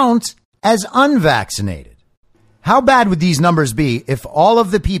 count as unvaccinated. How bad would these numbers be if all of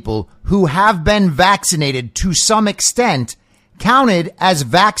the people who have been vaccinated to some extent counted as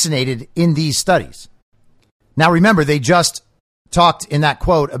vaccinated in these studies? Now, remember, they just talked in that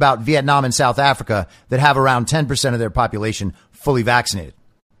quote about Vietnam and South Africa that have around 10% of their population fully vaccinated.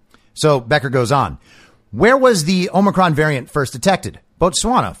 So Becker goes on. Where was the Omicron variant first detected?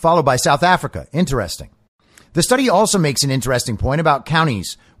 Botswana, followed by South Africa. Interesting. The study also makes an interesting point about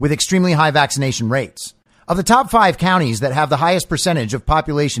counties with extremely high vaccination rates. Of the top 5 counties that have the highest percentage of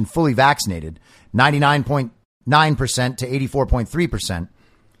population fully vaccinated, 99.9% to 84.3%,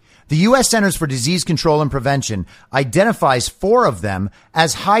 the U.S. Centers for Disease Control and Prevention identifies 4 of them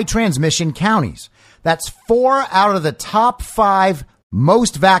as high transmission counties. That's 4 out of the top 5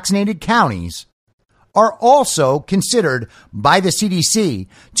 most vaccinated counties are also considered by the CDC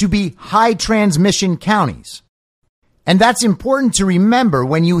to be high transmission counties. And that's important to remember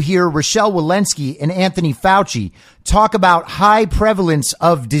when you hear Rochelle Walensky and Anthony Fauci talk about high prevalence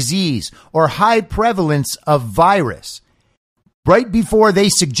of disease or high prevalence of virus, right before they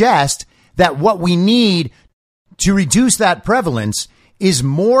suggest that what we need to reduce that prevalence is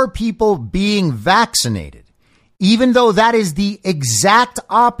more people being vaccinated, even though that is the exact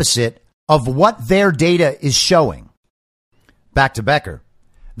opposite of what their data is showing. Back to Becker.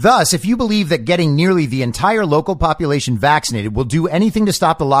 Thus, if you believe that getting nearly the entire local population vaccinated will do anything to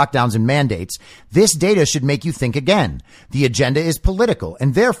stop the lockdowns and mandates, this data should make you think again. The agenda is political,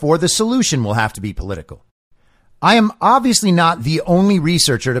 and therefore the solution will have to be political. I am obviously not the only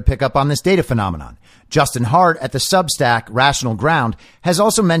researcher to pick up on this data phenomenon. Justin Hart at the Substack Rational Ground has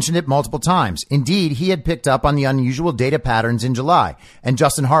also mentioned it multiple times. Indeed, he had picked up on the unusual data patterns in July, and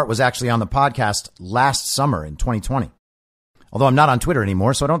Justin Hart was actually on the podcast last summer in 2020. Although I'm not on Twitter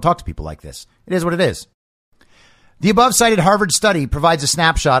anymore, so I don't talk to people like this. It is what it is. The above-cited Harvard study provides a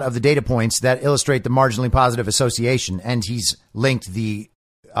snapshot of the data points that illustrate the marginally positive association, and he's linked the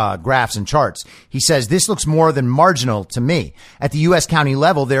graphs and charts. He says, this looks more than marginal to me. At the U.S. county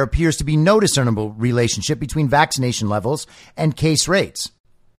level, there appears to be no discernible relationship between vaccination levels and case rates.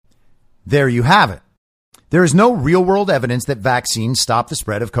 There you have it. There is no real-world evidence that vaccines stop the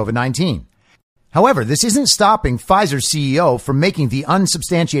spread of COVID-19. However, this isn't stopping Pfizer's CEO from making the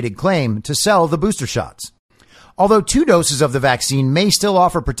unsubstantiated claim to sell the booster shots. Although 2 doses of the vaccine may still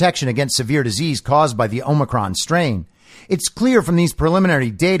offer protection against severe disease caused by the Omicron strain, it's clear from these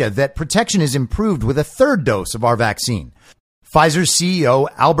preliminary data that protection is improved with a 3rd dose of our vaccine. Pfizer's CEO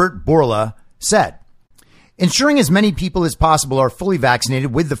Albert Bourla said, Ensuring as many people as possible are fully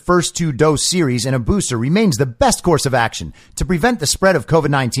vaccinated with the first 2-dose series and a booster remains the best course of action to prevent the spread of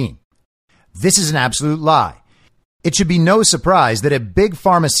COVID-19. This is an absolute lie. It should be no surprise that a big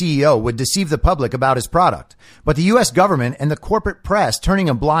pharma CEO would deceive the public about his product, but the U.S. government and the corporate press turning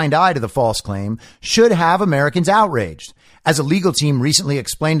a blind eye to the false claim should have Americans outraged. As a legal team recently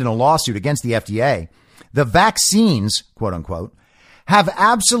explained in a lawsuit against the FDA, the vaccines, quote unquote, have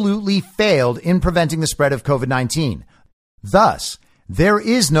absolutely failed in preventing the spread of COVID-19. Thus, there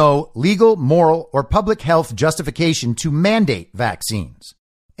is no legal, moral, or public health justification to mandate vaccines.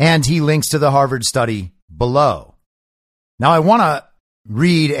 And he links to the Harvard study below. Now, I want to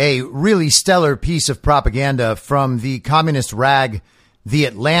read a really stellar piece of propaganda from the communist rag, The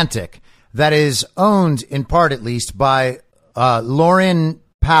Atlantic, that is owned, in part at least, by Laurene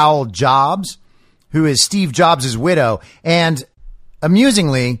Powell Jobs, who is Steve Jobs' widow. And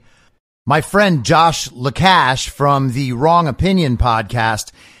amusingly, my friend Josh Lacash from the Wrong Opinion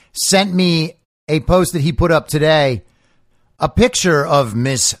podcast sent me a post that he put up today, a picture of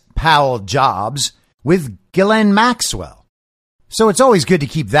Miss Powell Jobs with Ghislaine Maxwell. So it's always good to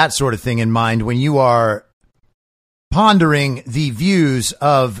keep that sort of thing in mind when you are pondering the views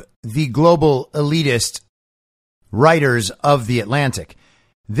of the global elitist writers of The Atlantic.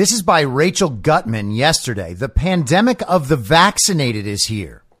 This is by Rachel Gutman yesterday. The pandemic of the vaccinated is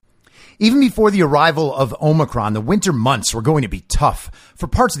here. Even before the arrival of Omicron, the winter months were going to be tough for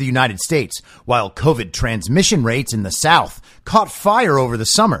parts of the United States, while COVID transmission rates in the South caught fire over the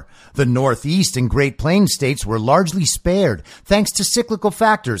summer. The Northeast and Great Plains states were largely spared thanks to cyclical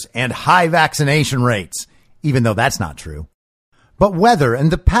factors and high vaccination rates, even though that's not true. But weather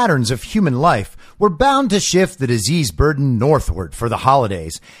and the patterns of human life were bound to shift the disease burden northward for the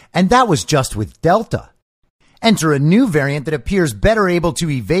holidays, and that was just with Delta. Enter a new variant that appears better able to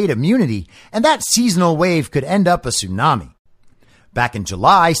evade immunity, and that seasonal wave could end up a tsunami. Back in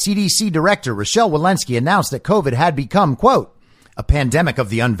July, CDC Director Rochelle Walensky announced that COVID had become, quote, a pandemic of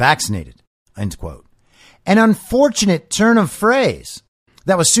the unvaccinated, end quote. An unfortunate turn of phrase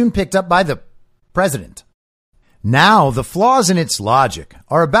that was soon picked up by the president. Now the flaws in its logic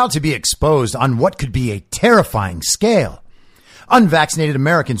are about to be exposed on what could be a terrifying scale. Unvaccinated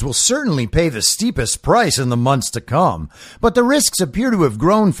Americans will certainly pay the steepest price in the months to come, but the risks appear to have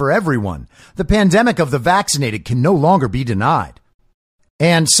grown for everyone. The pandemic of the vaccinated can no longer be denied.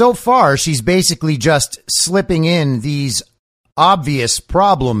 And so far, she's basically just slipping in these obvious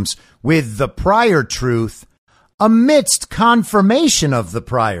problems with the prior truth amidst confirmation of the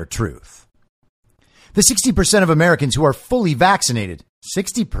prior truth. The 60% of Americans who are fully vaccinated,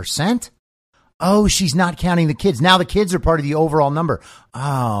 60%? Oh, she's not counting the kids. Now the kids are part of the overall number.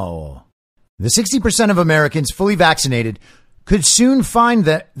 Oh, the 60% of Americans fully vaccinated could soon find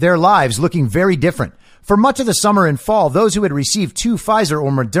that their lives looking very different. For much of the summer and fall, those who had received 2 Pfizer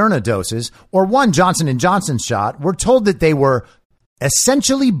or Moderna doses or 1 Johnson & Johnson shot were told that they were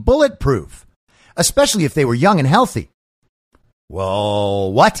essentially bulletproof, especially if they were young and healthy.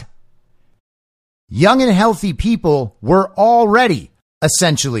 Well, what? Young and healthy people were already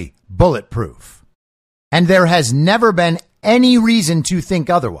essentially bulletproof, and there has never been any reason to think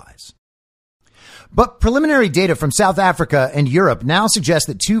otherwise. But preliminary data from South Africa and Europe now suggests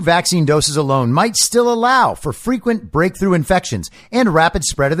that 2 vaccine doses alone might still allow for frequent breakthrough infections and rapid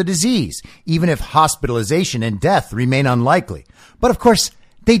spread of the disease, even if hospitalization and death remain unlikely. But of course,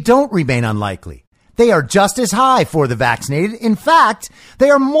 they don't remain unlikely. They are just as high for the vaccinated. In fact, they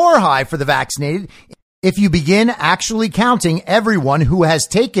are more high for the vaccinated if you begin actually counting everyone who has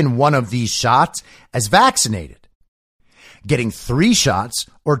taken one of these shots as vaccinated. Getting 3 shots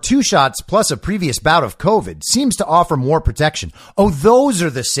or 2 shots plus a previous bout of COVID seems to offer more protection. Oh, those are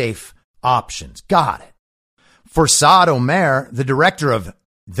the safe options. Got it. For Saad Omer, the director of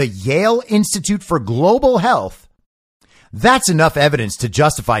the Yale Institute for Global Health, that's enough evidence to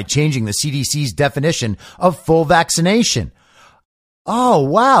justify changing the CDC's definition of full vaccination. Oh,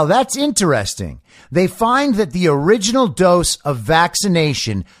 wow, that's interesting. They find that the original dose of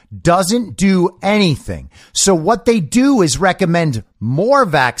vaccination doesn't do anything. So what they do is recommend more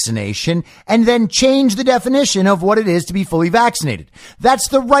vaccination and then change the definition of what it is to be fully vaccinated. That's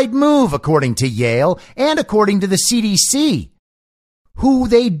the right move, according to Yale and according to the CDC, who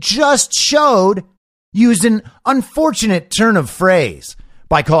they just showed used an unfortunate turn of phrase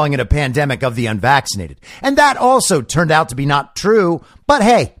by calling it a pandemic of the unvaccinated. And that also turned out to be not true. But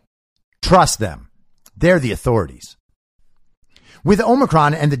hey, trust them. They're the authorities. With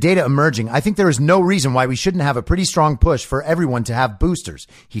Omicron and the data emerging, I think there is no reason why we shouldn't have a pretty strong push for everyone to have boosters,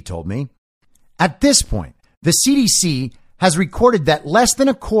 he told me. At this point, the CDC has recorded that less than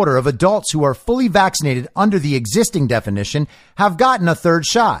a quarter of adults who are fully vaccinated under the existing definition have gotten a third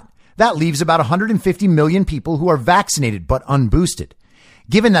shot. That leaves about 150 million people who are vaccinated but unboosted.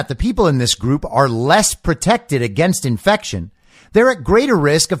 Given that the people in this group are less protected against infection, they're at greater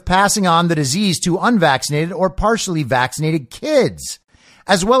risk of passing on the disease to unvaccinated or partially vaccinated kids,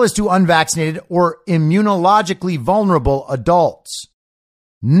 as well as to unvaccinated or immunologically vulnerable adults.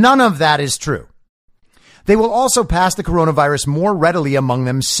 None of that is true. They will also pass the coronavirus more readily among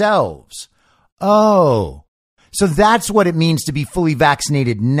themselves. Oh, so that's what it means to be fully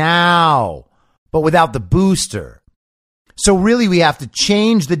vaccinated now, but without the booster. So really we have to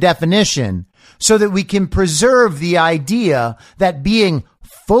change the definition so that we can preserve the idea that being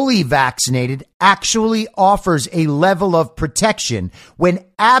fully vaccinated actually offers a level of protection when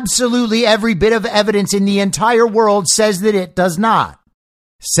absolutely every bit of evidence in the entire world says that it does not.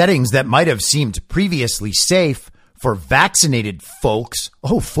 Settings that might have seemed previously safe for vaccinated folks,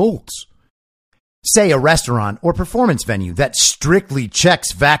 say a restaurant or performance venue that strictly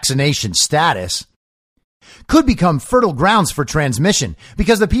checks vaccination status, could become fertile grounds for transmission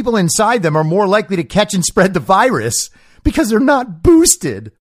because the people inside them are more likely to catch and spread the virus because they're not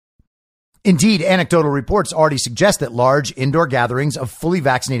boosted. Indeed, anecdotal reports already suggest that large indoor gatherings of fully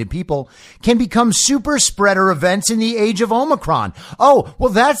vaccinated people can become super spreader events in the age of Omicron. Oh,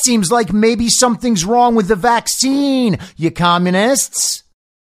 well, that seems like maybe something's wrong with the vaccine, you communists.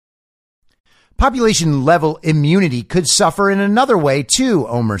 Population level immunity could suffer in another way, too,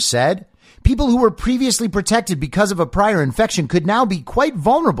 Omer said. People who were previously protected because of a prior infection could now be quite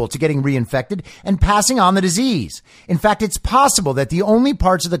vulnerable to getting reinfected and passing on the disease. In fact, it's possible that the only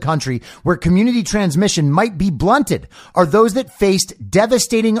parts of the country where community transmission might be blunted are those that faced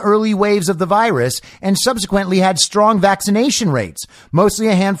devastating early waves of the virus and subsequently had strong vaccination rates, mostly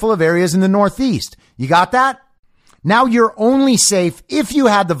a handful of areas in the Northeast. You got that? Now you're only safe if you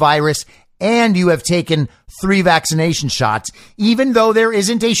had the virus and you have taken 3 vaccination shots, even though there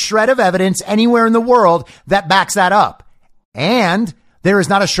isn't a shred of evidence anywhere in the world that backs that up. And there is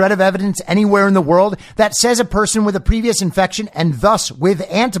not a shred of evidence anywhere in the world that says a person with a previous infection and thus with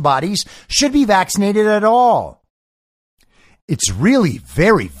antibodies should be vaccinated at all. It's really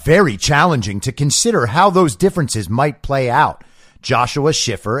very, very challenging to consider how those differences might play out. Joshua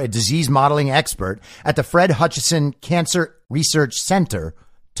Schiffer, a disease modeling expert at the Fred Hutchinson Cancer Research Center,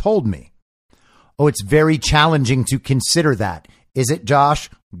 told me. Oh, it's very challenging to consider that. Is it, Josh?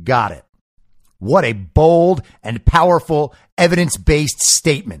 Got it. What a bold and powerful evidence-based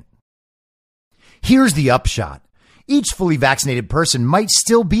statement. Here's the upshot. Each fully vaccinated person might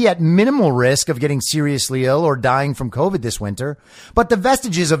still be at minimal risk of getting seriously ill or dying from COVID this winter, but the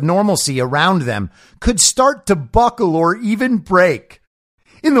vestiges of normalcy around them could start to buckle or even break.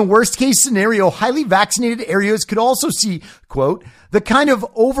 In the worst case scenario, highly vaccinated areas could also see, quote, the kind of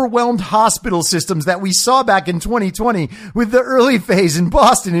overwhelmed hospital systems that we saw back in 2020 with the early phase in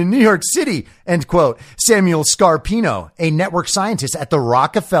Boston and New York City, end quote. Samuel Scarpino, a network scientist at the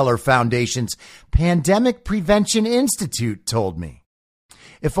Rockefeller Foundation's Pandemic Prevention Institute, told me.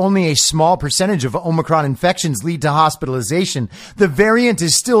 If only a small percentage of Omicron infections lead to hospitalization, the variant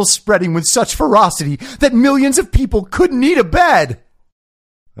is still spreading with such ferocity that millions of people couldn't need a bed.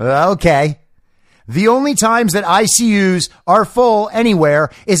 Okay. The only times that ICUs are full anywhere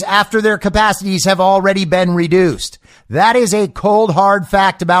is after their capacities have already been reduced. That is a cold, hard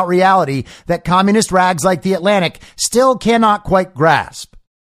fact about reality that communist rags like the Atlantic still cannot quite grasp.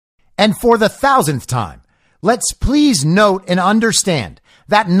 And for the 1,000th time, let's please note and understand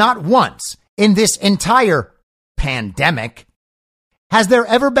that not once in this entire pandemic has there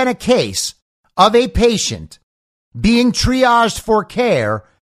ever been a case of a patient being triaged for care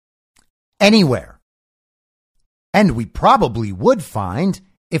anywhere. And we probably would find,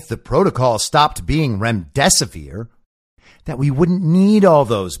 if the protocol stopped being remdesivir, that we wouldn't need all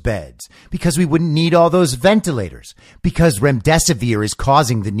those beds because we wouldn't need all those ventilators because remdesivir is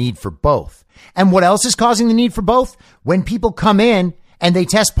causing the need for both. And what else is causing the need for both? When people come in and they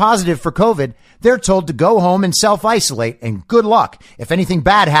test positive for COVID, they're told to go home and self-isolate and good luck. If anything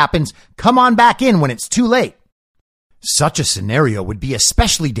bad happens, come on back in when it's too late. Such a scenario would be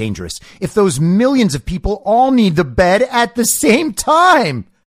especially dangerous if those millions of people all need the bed at the same time.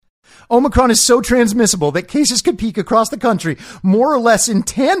 Omicron is so transmissible that cases could peak across the country more or less in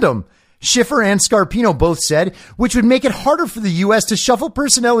tandem, Schiffer and Scarpino both said, which would make it harder for the U.S. to shuffle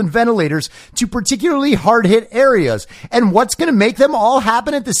personnel and ventilators to particularly hard-hit areas. And what's going to make them all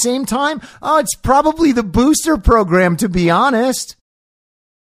happen at the same time? Oh, it's probably the booster program, to be honest.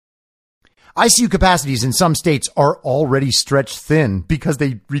 ICU capacities in some states are already stretched thin because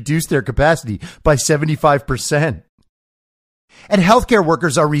they reduced their capacity by 75%. And healthcare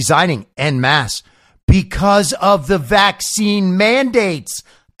workers are resigning en masse because of the vaccine mandates,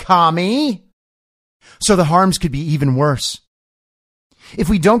 commie. So the harms could be even worse. If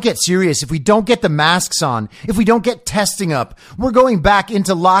we don't get serious, if we don't get the masks on, if we don't get testing up, we're going back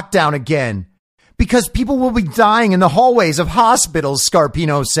into lockdown again. Because people will be dying in the hallways of hospitals,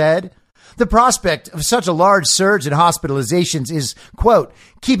 Scarpino said. The prospect of such a large surge in hospitalizations is, quote,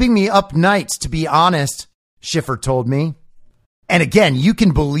 keeping me up nights, to be honest, Schiffer told me. And again, you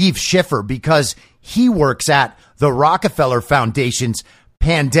can believe Schiffer because he works at the Rockefeller Foundation's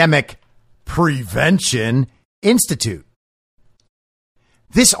Pandemic Prevention Institute.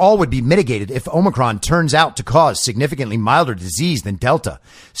 This all would be mitigated if Omicron turns out to cause significantly milder disease than Delta.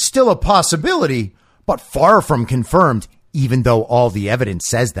 Still a possibility, but far from confirmed, even though all the evidence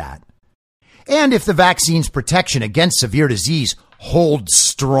says that. And if the vaccine's protection against severe disease holds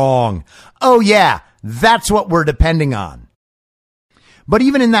strong. Oh yeah, that's what we're depending on. But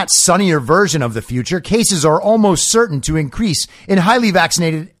even in that sunnier version of the future, cases are almost certain to increase in highly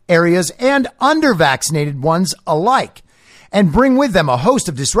vaccinated areas and under-vaccinated ones alike, and bring with them a host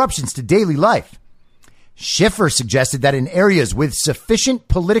of disruptions to daily life. Schiffer suggested that in areas with sufficient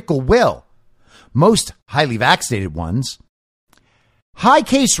political will, most highly vaccinated ones, high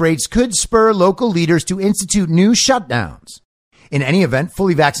case rates could spur local leaders to institute new shutdowns. In any event,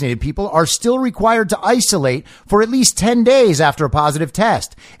 fully vaccinated people are still required to isolate for at least 10 days after a positive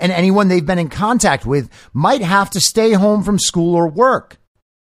test, and anyone they've been in contact with might have to stay home from school or work.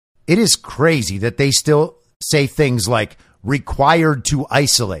 It is crazy that they still say things like required to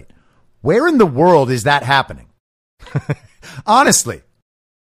isolate. Where in the world is that happening? Honestly,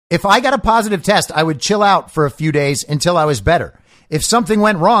 if I got a positive test, I would chill out for a few days until I was better. If something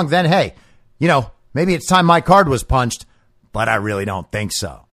went wrong, then hey, maybe it's time my card was punched, but I really don't think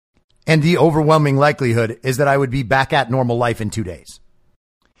so. And the overwhelming likelihood is that I would be back at normal life in 2 days.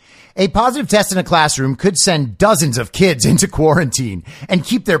 A positive test in a classroom could send dozens of kids into quarantine and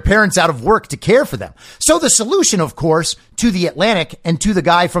keep their parents out of work to care for them. So the solution, of course, to the Atlantic and to the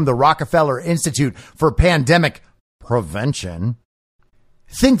guy from the Rockefeller Institute for Pandemic Prevention,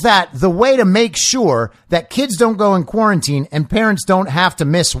 think that the way to make sure that kids don't go in quarantine and parents don't have to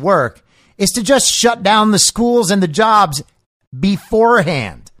miss work is to just shut down the schools and the jobs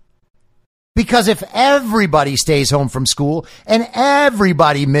beforehand. Because if everybody stays home from school and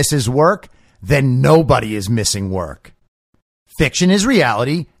everybody misses work, then nobody is missing work. Fiction is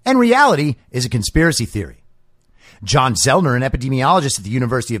reality, and reality is a conspiracy theory. John Zellner, an epidemiologist at the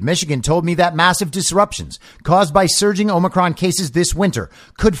University of Michigan, told me that massive disruptions caused by surging Omicron cases this winter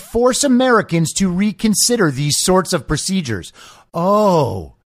could force Americans to reconsider these sorts of procedures.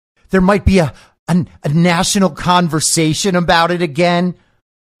 Oh, there might be a national conversation about it again.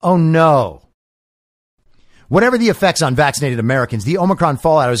 Oh, no. Whatever the effects on vaccinated Americans, the Omicron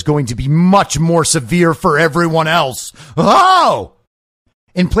fallout is going to be much more severe for everyone else. Oh!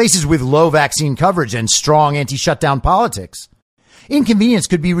 In places with low vaccine coverage and strong anti-shutdown politics, inconvenience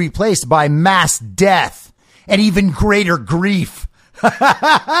could be replaced by mass death and even greater grief.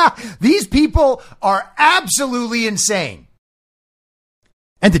 These people are absolutely insane.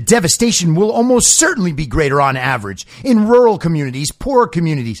 And the devastation will almost certainly be greater on average in rural communities, poor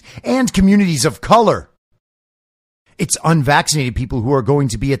communities, and communities of color. It's unvaccinated people who are going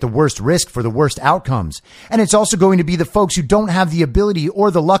to be at the worst risk for the worst outcomes. And it's also going to be the folks who don't have the ability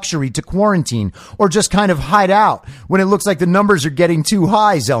or the luxury to quarantine or just kind of hide out when it looks like the numbers are getting too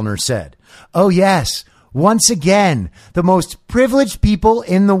high, Zellner said. Oh, yes. Once again, the most privileged people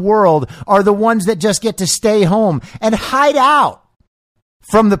in the world are the ones that just get to stay home and hide out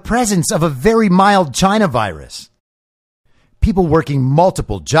from the presence of a very mild China virus. People working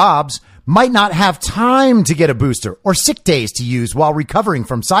multiple jobs might not have time to get a booster or sick days to use while recovering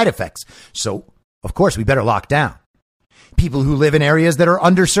from side effects. So, of course, we better lock down. People who live in areas that are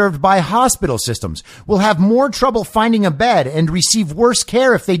underserved by hospital systems will have more trouble finding a bed and receive worse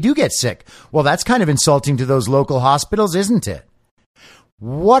care if they do get sick. Well, that's kind of insulting to those local hospitals, isn't it?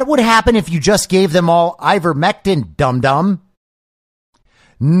 What would happen if you just gave them all ivermectin, dum-dum?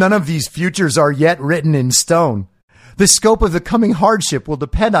 None of these futures are yet written in stone. The scope of the coming hardship will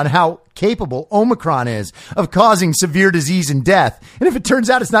depend on how capable Omicron is of causing severe disease and death. And if it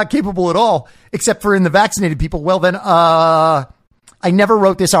turns out it's not capable at all, except for in the vaccinated people, well then, I never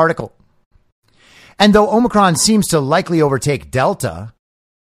wrote this article. And though Omicron seems to likely overtake Delta,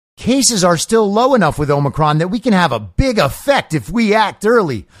 cases are still low enough with Omicron that we can have a big effect if we act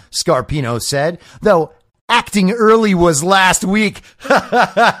early, Scarpino said, though acting early was last week.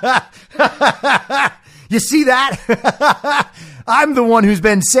 You see that? I'm the one who's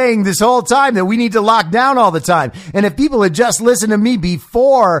been saying this whole time that we need to lock down all the time. And if people had just listened to me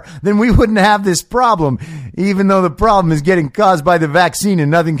before, then we wouldn't have this problem, even though the problem is getting caused by the vaccine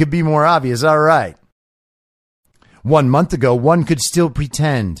and nothing could be more obvious. All right. 1 month ago, one could still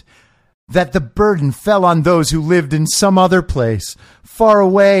pretend that the burden fell on those who lived in some other place, far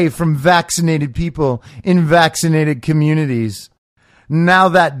away from vaccinated people in vaccinated communities. Now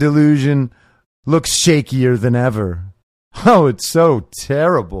that delusion looks shakier than ever. Oh, it's so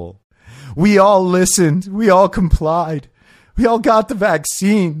terrible. We all listened. We all complied. We all got the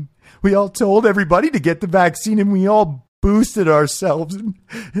vaccine. We all told everybody to get the vaccine, and we all boosted ourselves.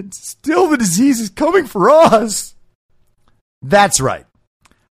 And still the disease is coming for us. That's right.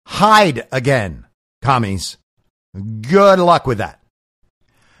 Hide again, commies. Good luck with that.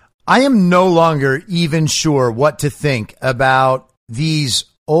 I am no longer even sure what to think about these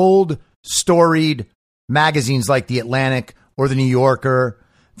old storied magazines like The Atlantic or The New Yorker,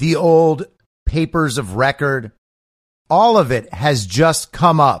 the old papers of record. All of it has just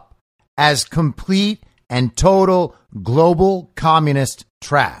come up as complete and total global communist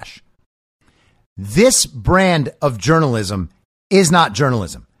trash. This brand of journalism is not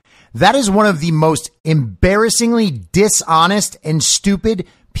journalism. That is one of the most embarrassingly dishonest and stupid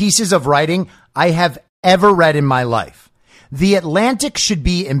pieces of writing I have ever read in my life. The Atlantic should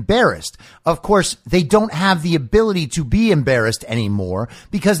be embarrassed. Of course, they don't have the ability to be embarrassed anymore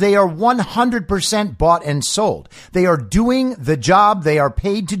because they are 100% bought and sold. They are doing the job they are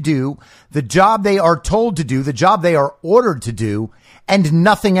paid to do, the job they are told to do, the job they are ordered to do, and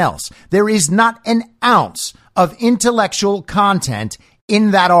nothing else. There is not an ounce of intellectual content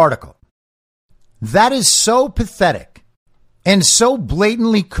in that article. That is so pathetic and so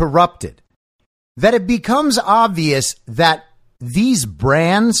blatantly corrupted that it becomes obvious that these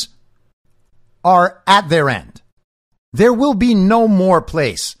brands are at their end. There will be no more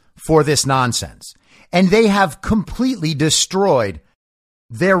place for this nonsense, and they have completely destroyed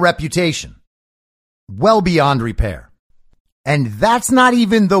their reputation well beyond repair. And that's not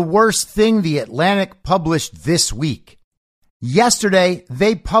even the worst thing The Atlantic published this week. Yesterday,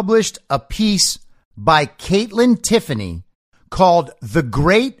 they published a piece by Caitlin Tiffany called The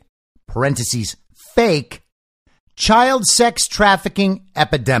Great, parentheses, Fake, Child Sex Trafficking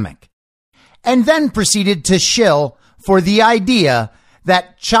Epidemic, and then proceeded to shill for the idea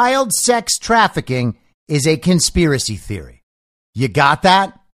that child sex trafficking is a conspiracy theory. You got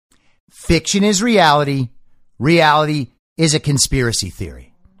that? Fiction is reality. Reality is a conspiracy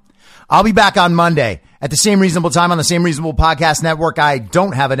theory. I'll be back on Monday at the same reasonable time on the same reasonable podcast network. I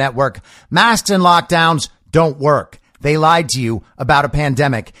don't have a network. Masks and lockdowns don't work. They lied to you about a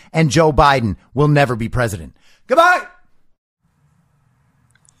pandemic, and Joe Biden will never be president. Goodbye.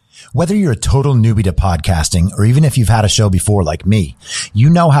 Whether you're a total newbie to podcasting or even if you've had a show before like me, you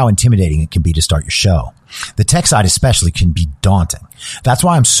know how intimidating it can be to start your show. The tech side especially can be daunting. That's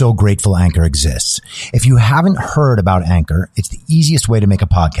why I'm so grateful Anchor exists. If you haven't heard about Anchor, it's the easiest way to make a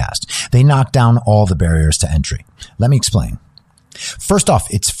podcast. They knock down all the barriers to entry. Let me explain. First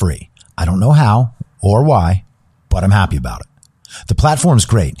off, it's free. I don't know how or why, but I'm happy about it. The platform's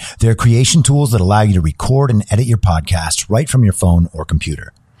great. There are creation tools that allow you to record and edit your podcast right from your phone or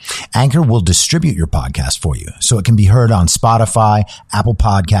computer. Anchor will distribute your podcast for you so it can be heard on Spotify, Apple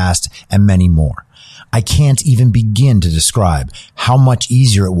Podcasts, and many more. I can't even begin to describe how much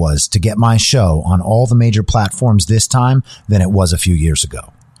easier it was to get my show on all the major platforms this time than it was a few years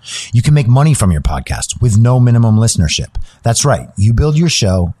ago. You can make money from your podcast with no minimum listenership. That's right. You build your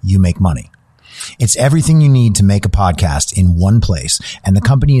show, you make money. It's everything you need to make a podcast in one place, and the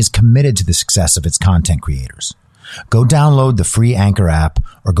company is committed to the success of its content creators. Go download the free Anchor app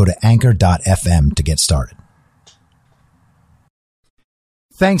or go to anchor.fm to get started.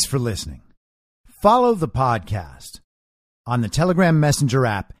 Thanks for listening. Follow the podcast on the Telegram Messenger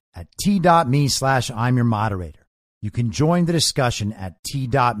app at t.me/I'm your moderator. You can join the discussion at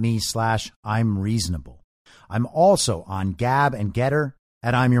t.me/I'm reasonable. I'm also on Gab and Getter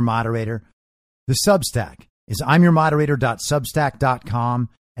at I'm your moderator. The Substack is imyourmoderator.substack.com,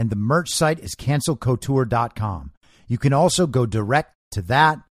 and the merch site is cancelcouture.com. You can also go direct to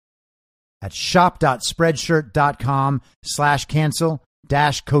that at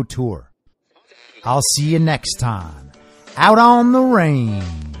shop.spreadshirt.com/cancel-couture. I'll see you next time out on the range.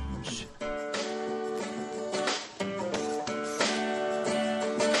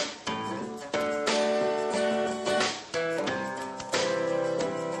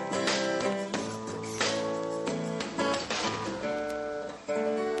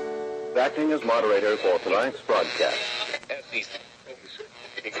 Acting as moderator for tonight's broadcast.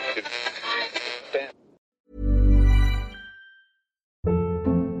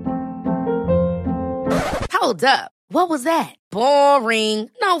 Hold up. What was that? Boring.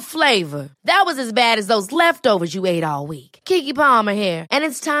 No flavor. That was as bad as those leftovers you ate all week. Keke Palmer here, and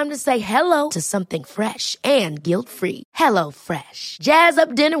it's time to say hello to something fresh and guilt-free. HelloFresh. Jazz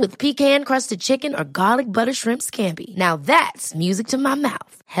up dinner with pecan-crusted chicken or garlic butter shrimp scampi. Now that's music to my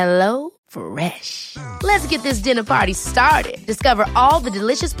mouth. HelloFresh. Let's get this dinner party started. Discover all the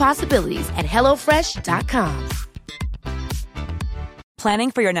delicious possibilities at HelloFresh.com.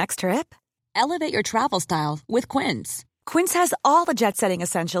 Planning for your next trip? Elevate your travel style with Quince. Quince has all the jet-setting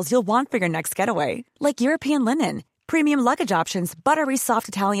essentials you'll want for your next getaway, like European linen, premium luggage options, buttery soft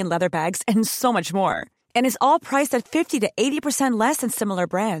Italian leather bags, and so much more. And is all priced at 50 to 80% less than similar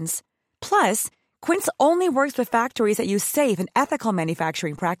brands. Plus, Quince only works with factories that use safe and ethical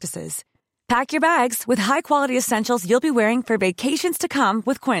manufacturing practices. Pack your bags with high-quality essentials you'll be wearing for vacations to come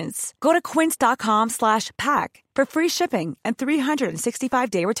with Quince. Go to quince.com/pack for free shipping and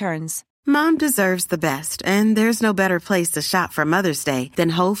 365-day returns. Mom deserves the best, and there's no better place to shop for Mother's Day than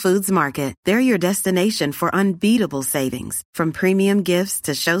Whole Foods Market. They're your destination for unbeatable savings, from premium gifts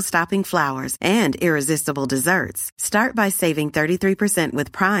to show-stopping flowers and irresistible desserts. Start by saving 33%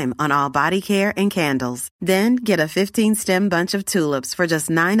 with Prime on all body care and candles. Then get a 15-stem bunch of tulips for just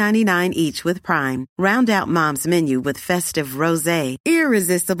 $9.99 each with Prime. Round out Mom's menu with festive rosé,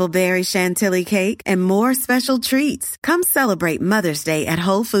 irresistible berry chantilly cake, and more special treats. Come celebrate Mother's Day at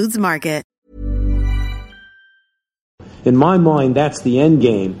Whole Foods Market. In my mind, that's the end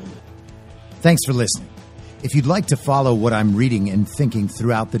game. Thanks for listening. If you'd like to follow what I'm reading and thinking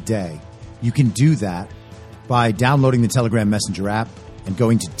throughout the day, you can do that by downloading the Telegram Messenger app and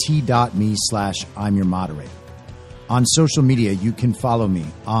going to t.me/I'm your moderator. On social media, you can follow me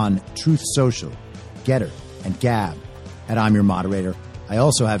on Truth Social, Getter, and Gab at I'm your moderator. I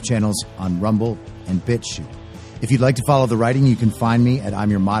also have channels on Rumble and BitChute. If you'd like to follow the writing, you can find me at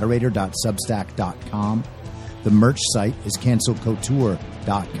imyourmoderator.substack.com. The merch site is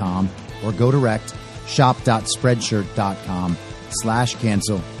cancelcouture.com, or go direct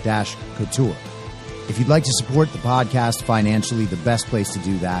shop.spreadshirt.com/cancel-couture. If you'd like to support the podcast financially, the best place to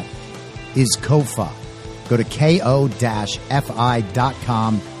do that is Ko-Fi. Go to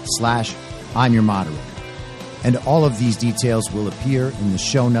ko-fi.com/I'm your moderator. And all of these details will appear in the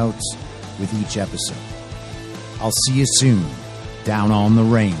show notes with each episode. I'll see you soon down on the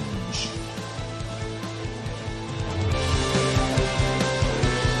range.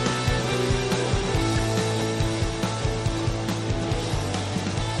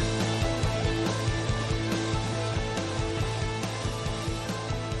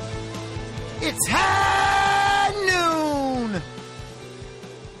 It's high!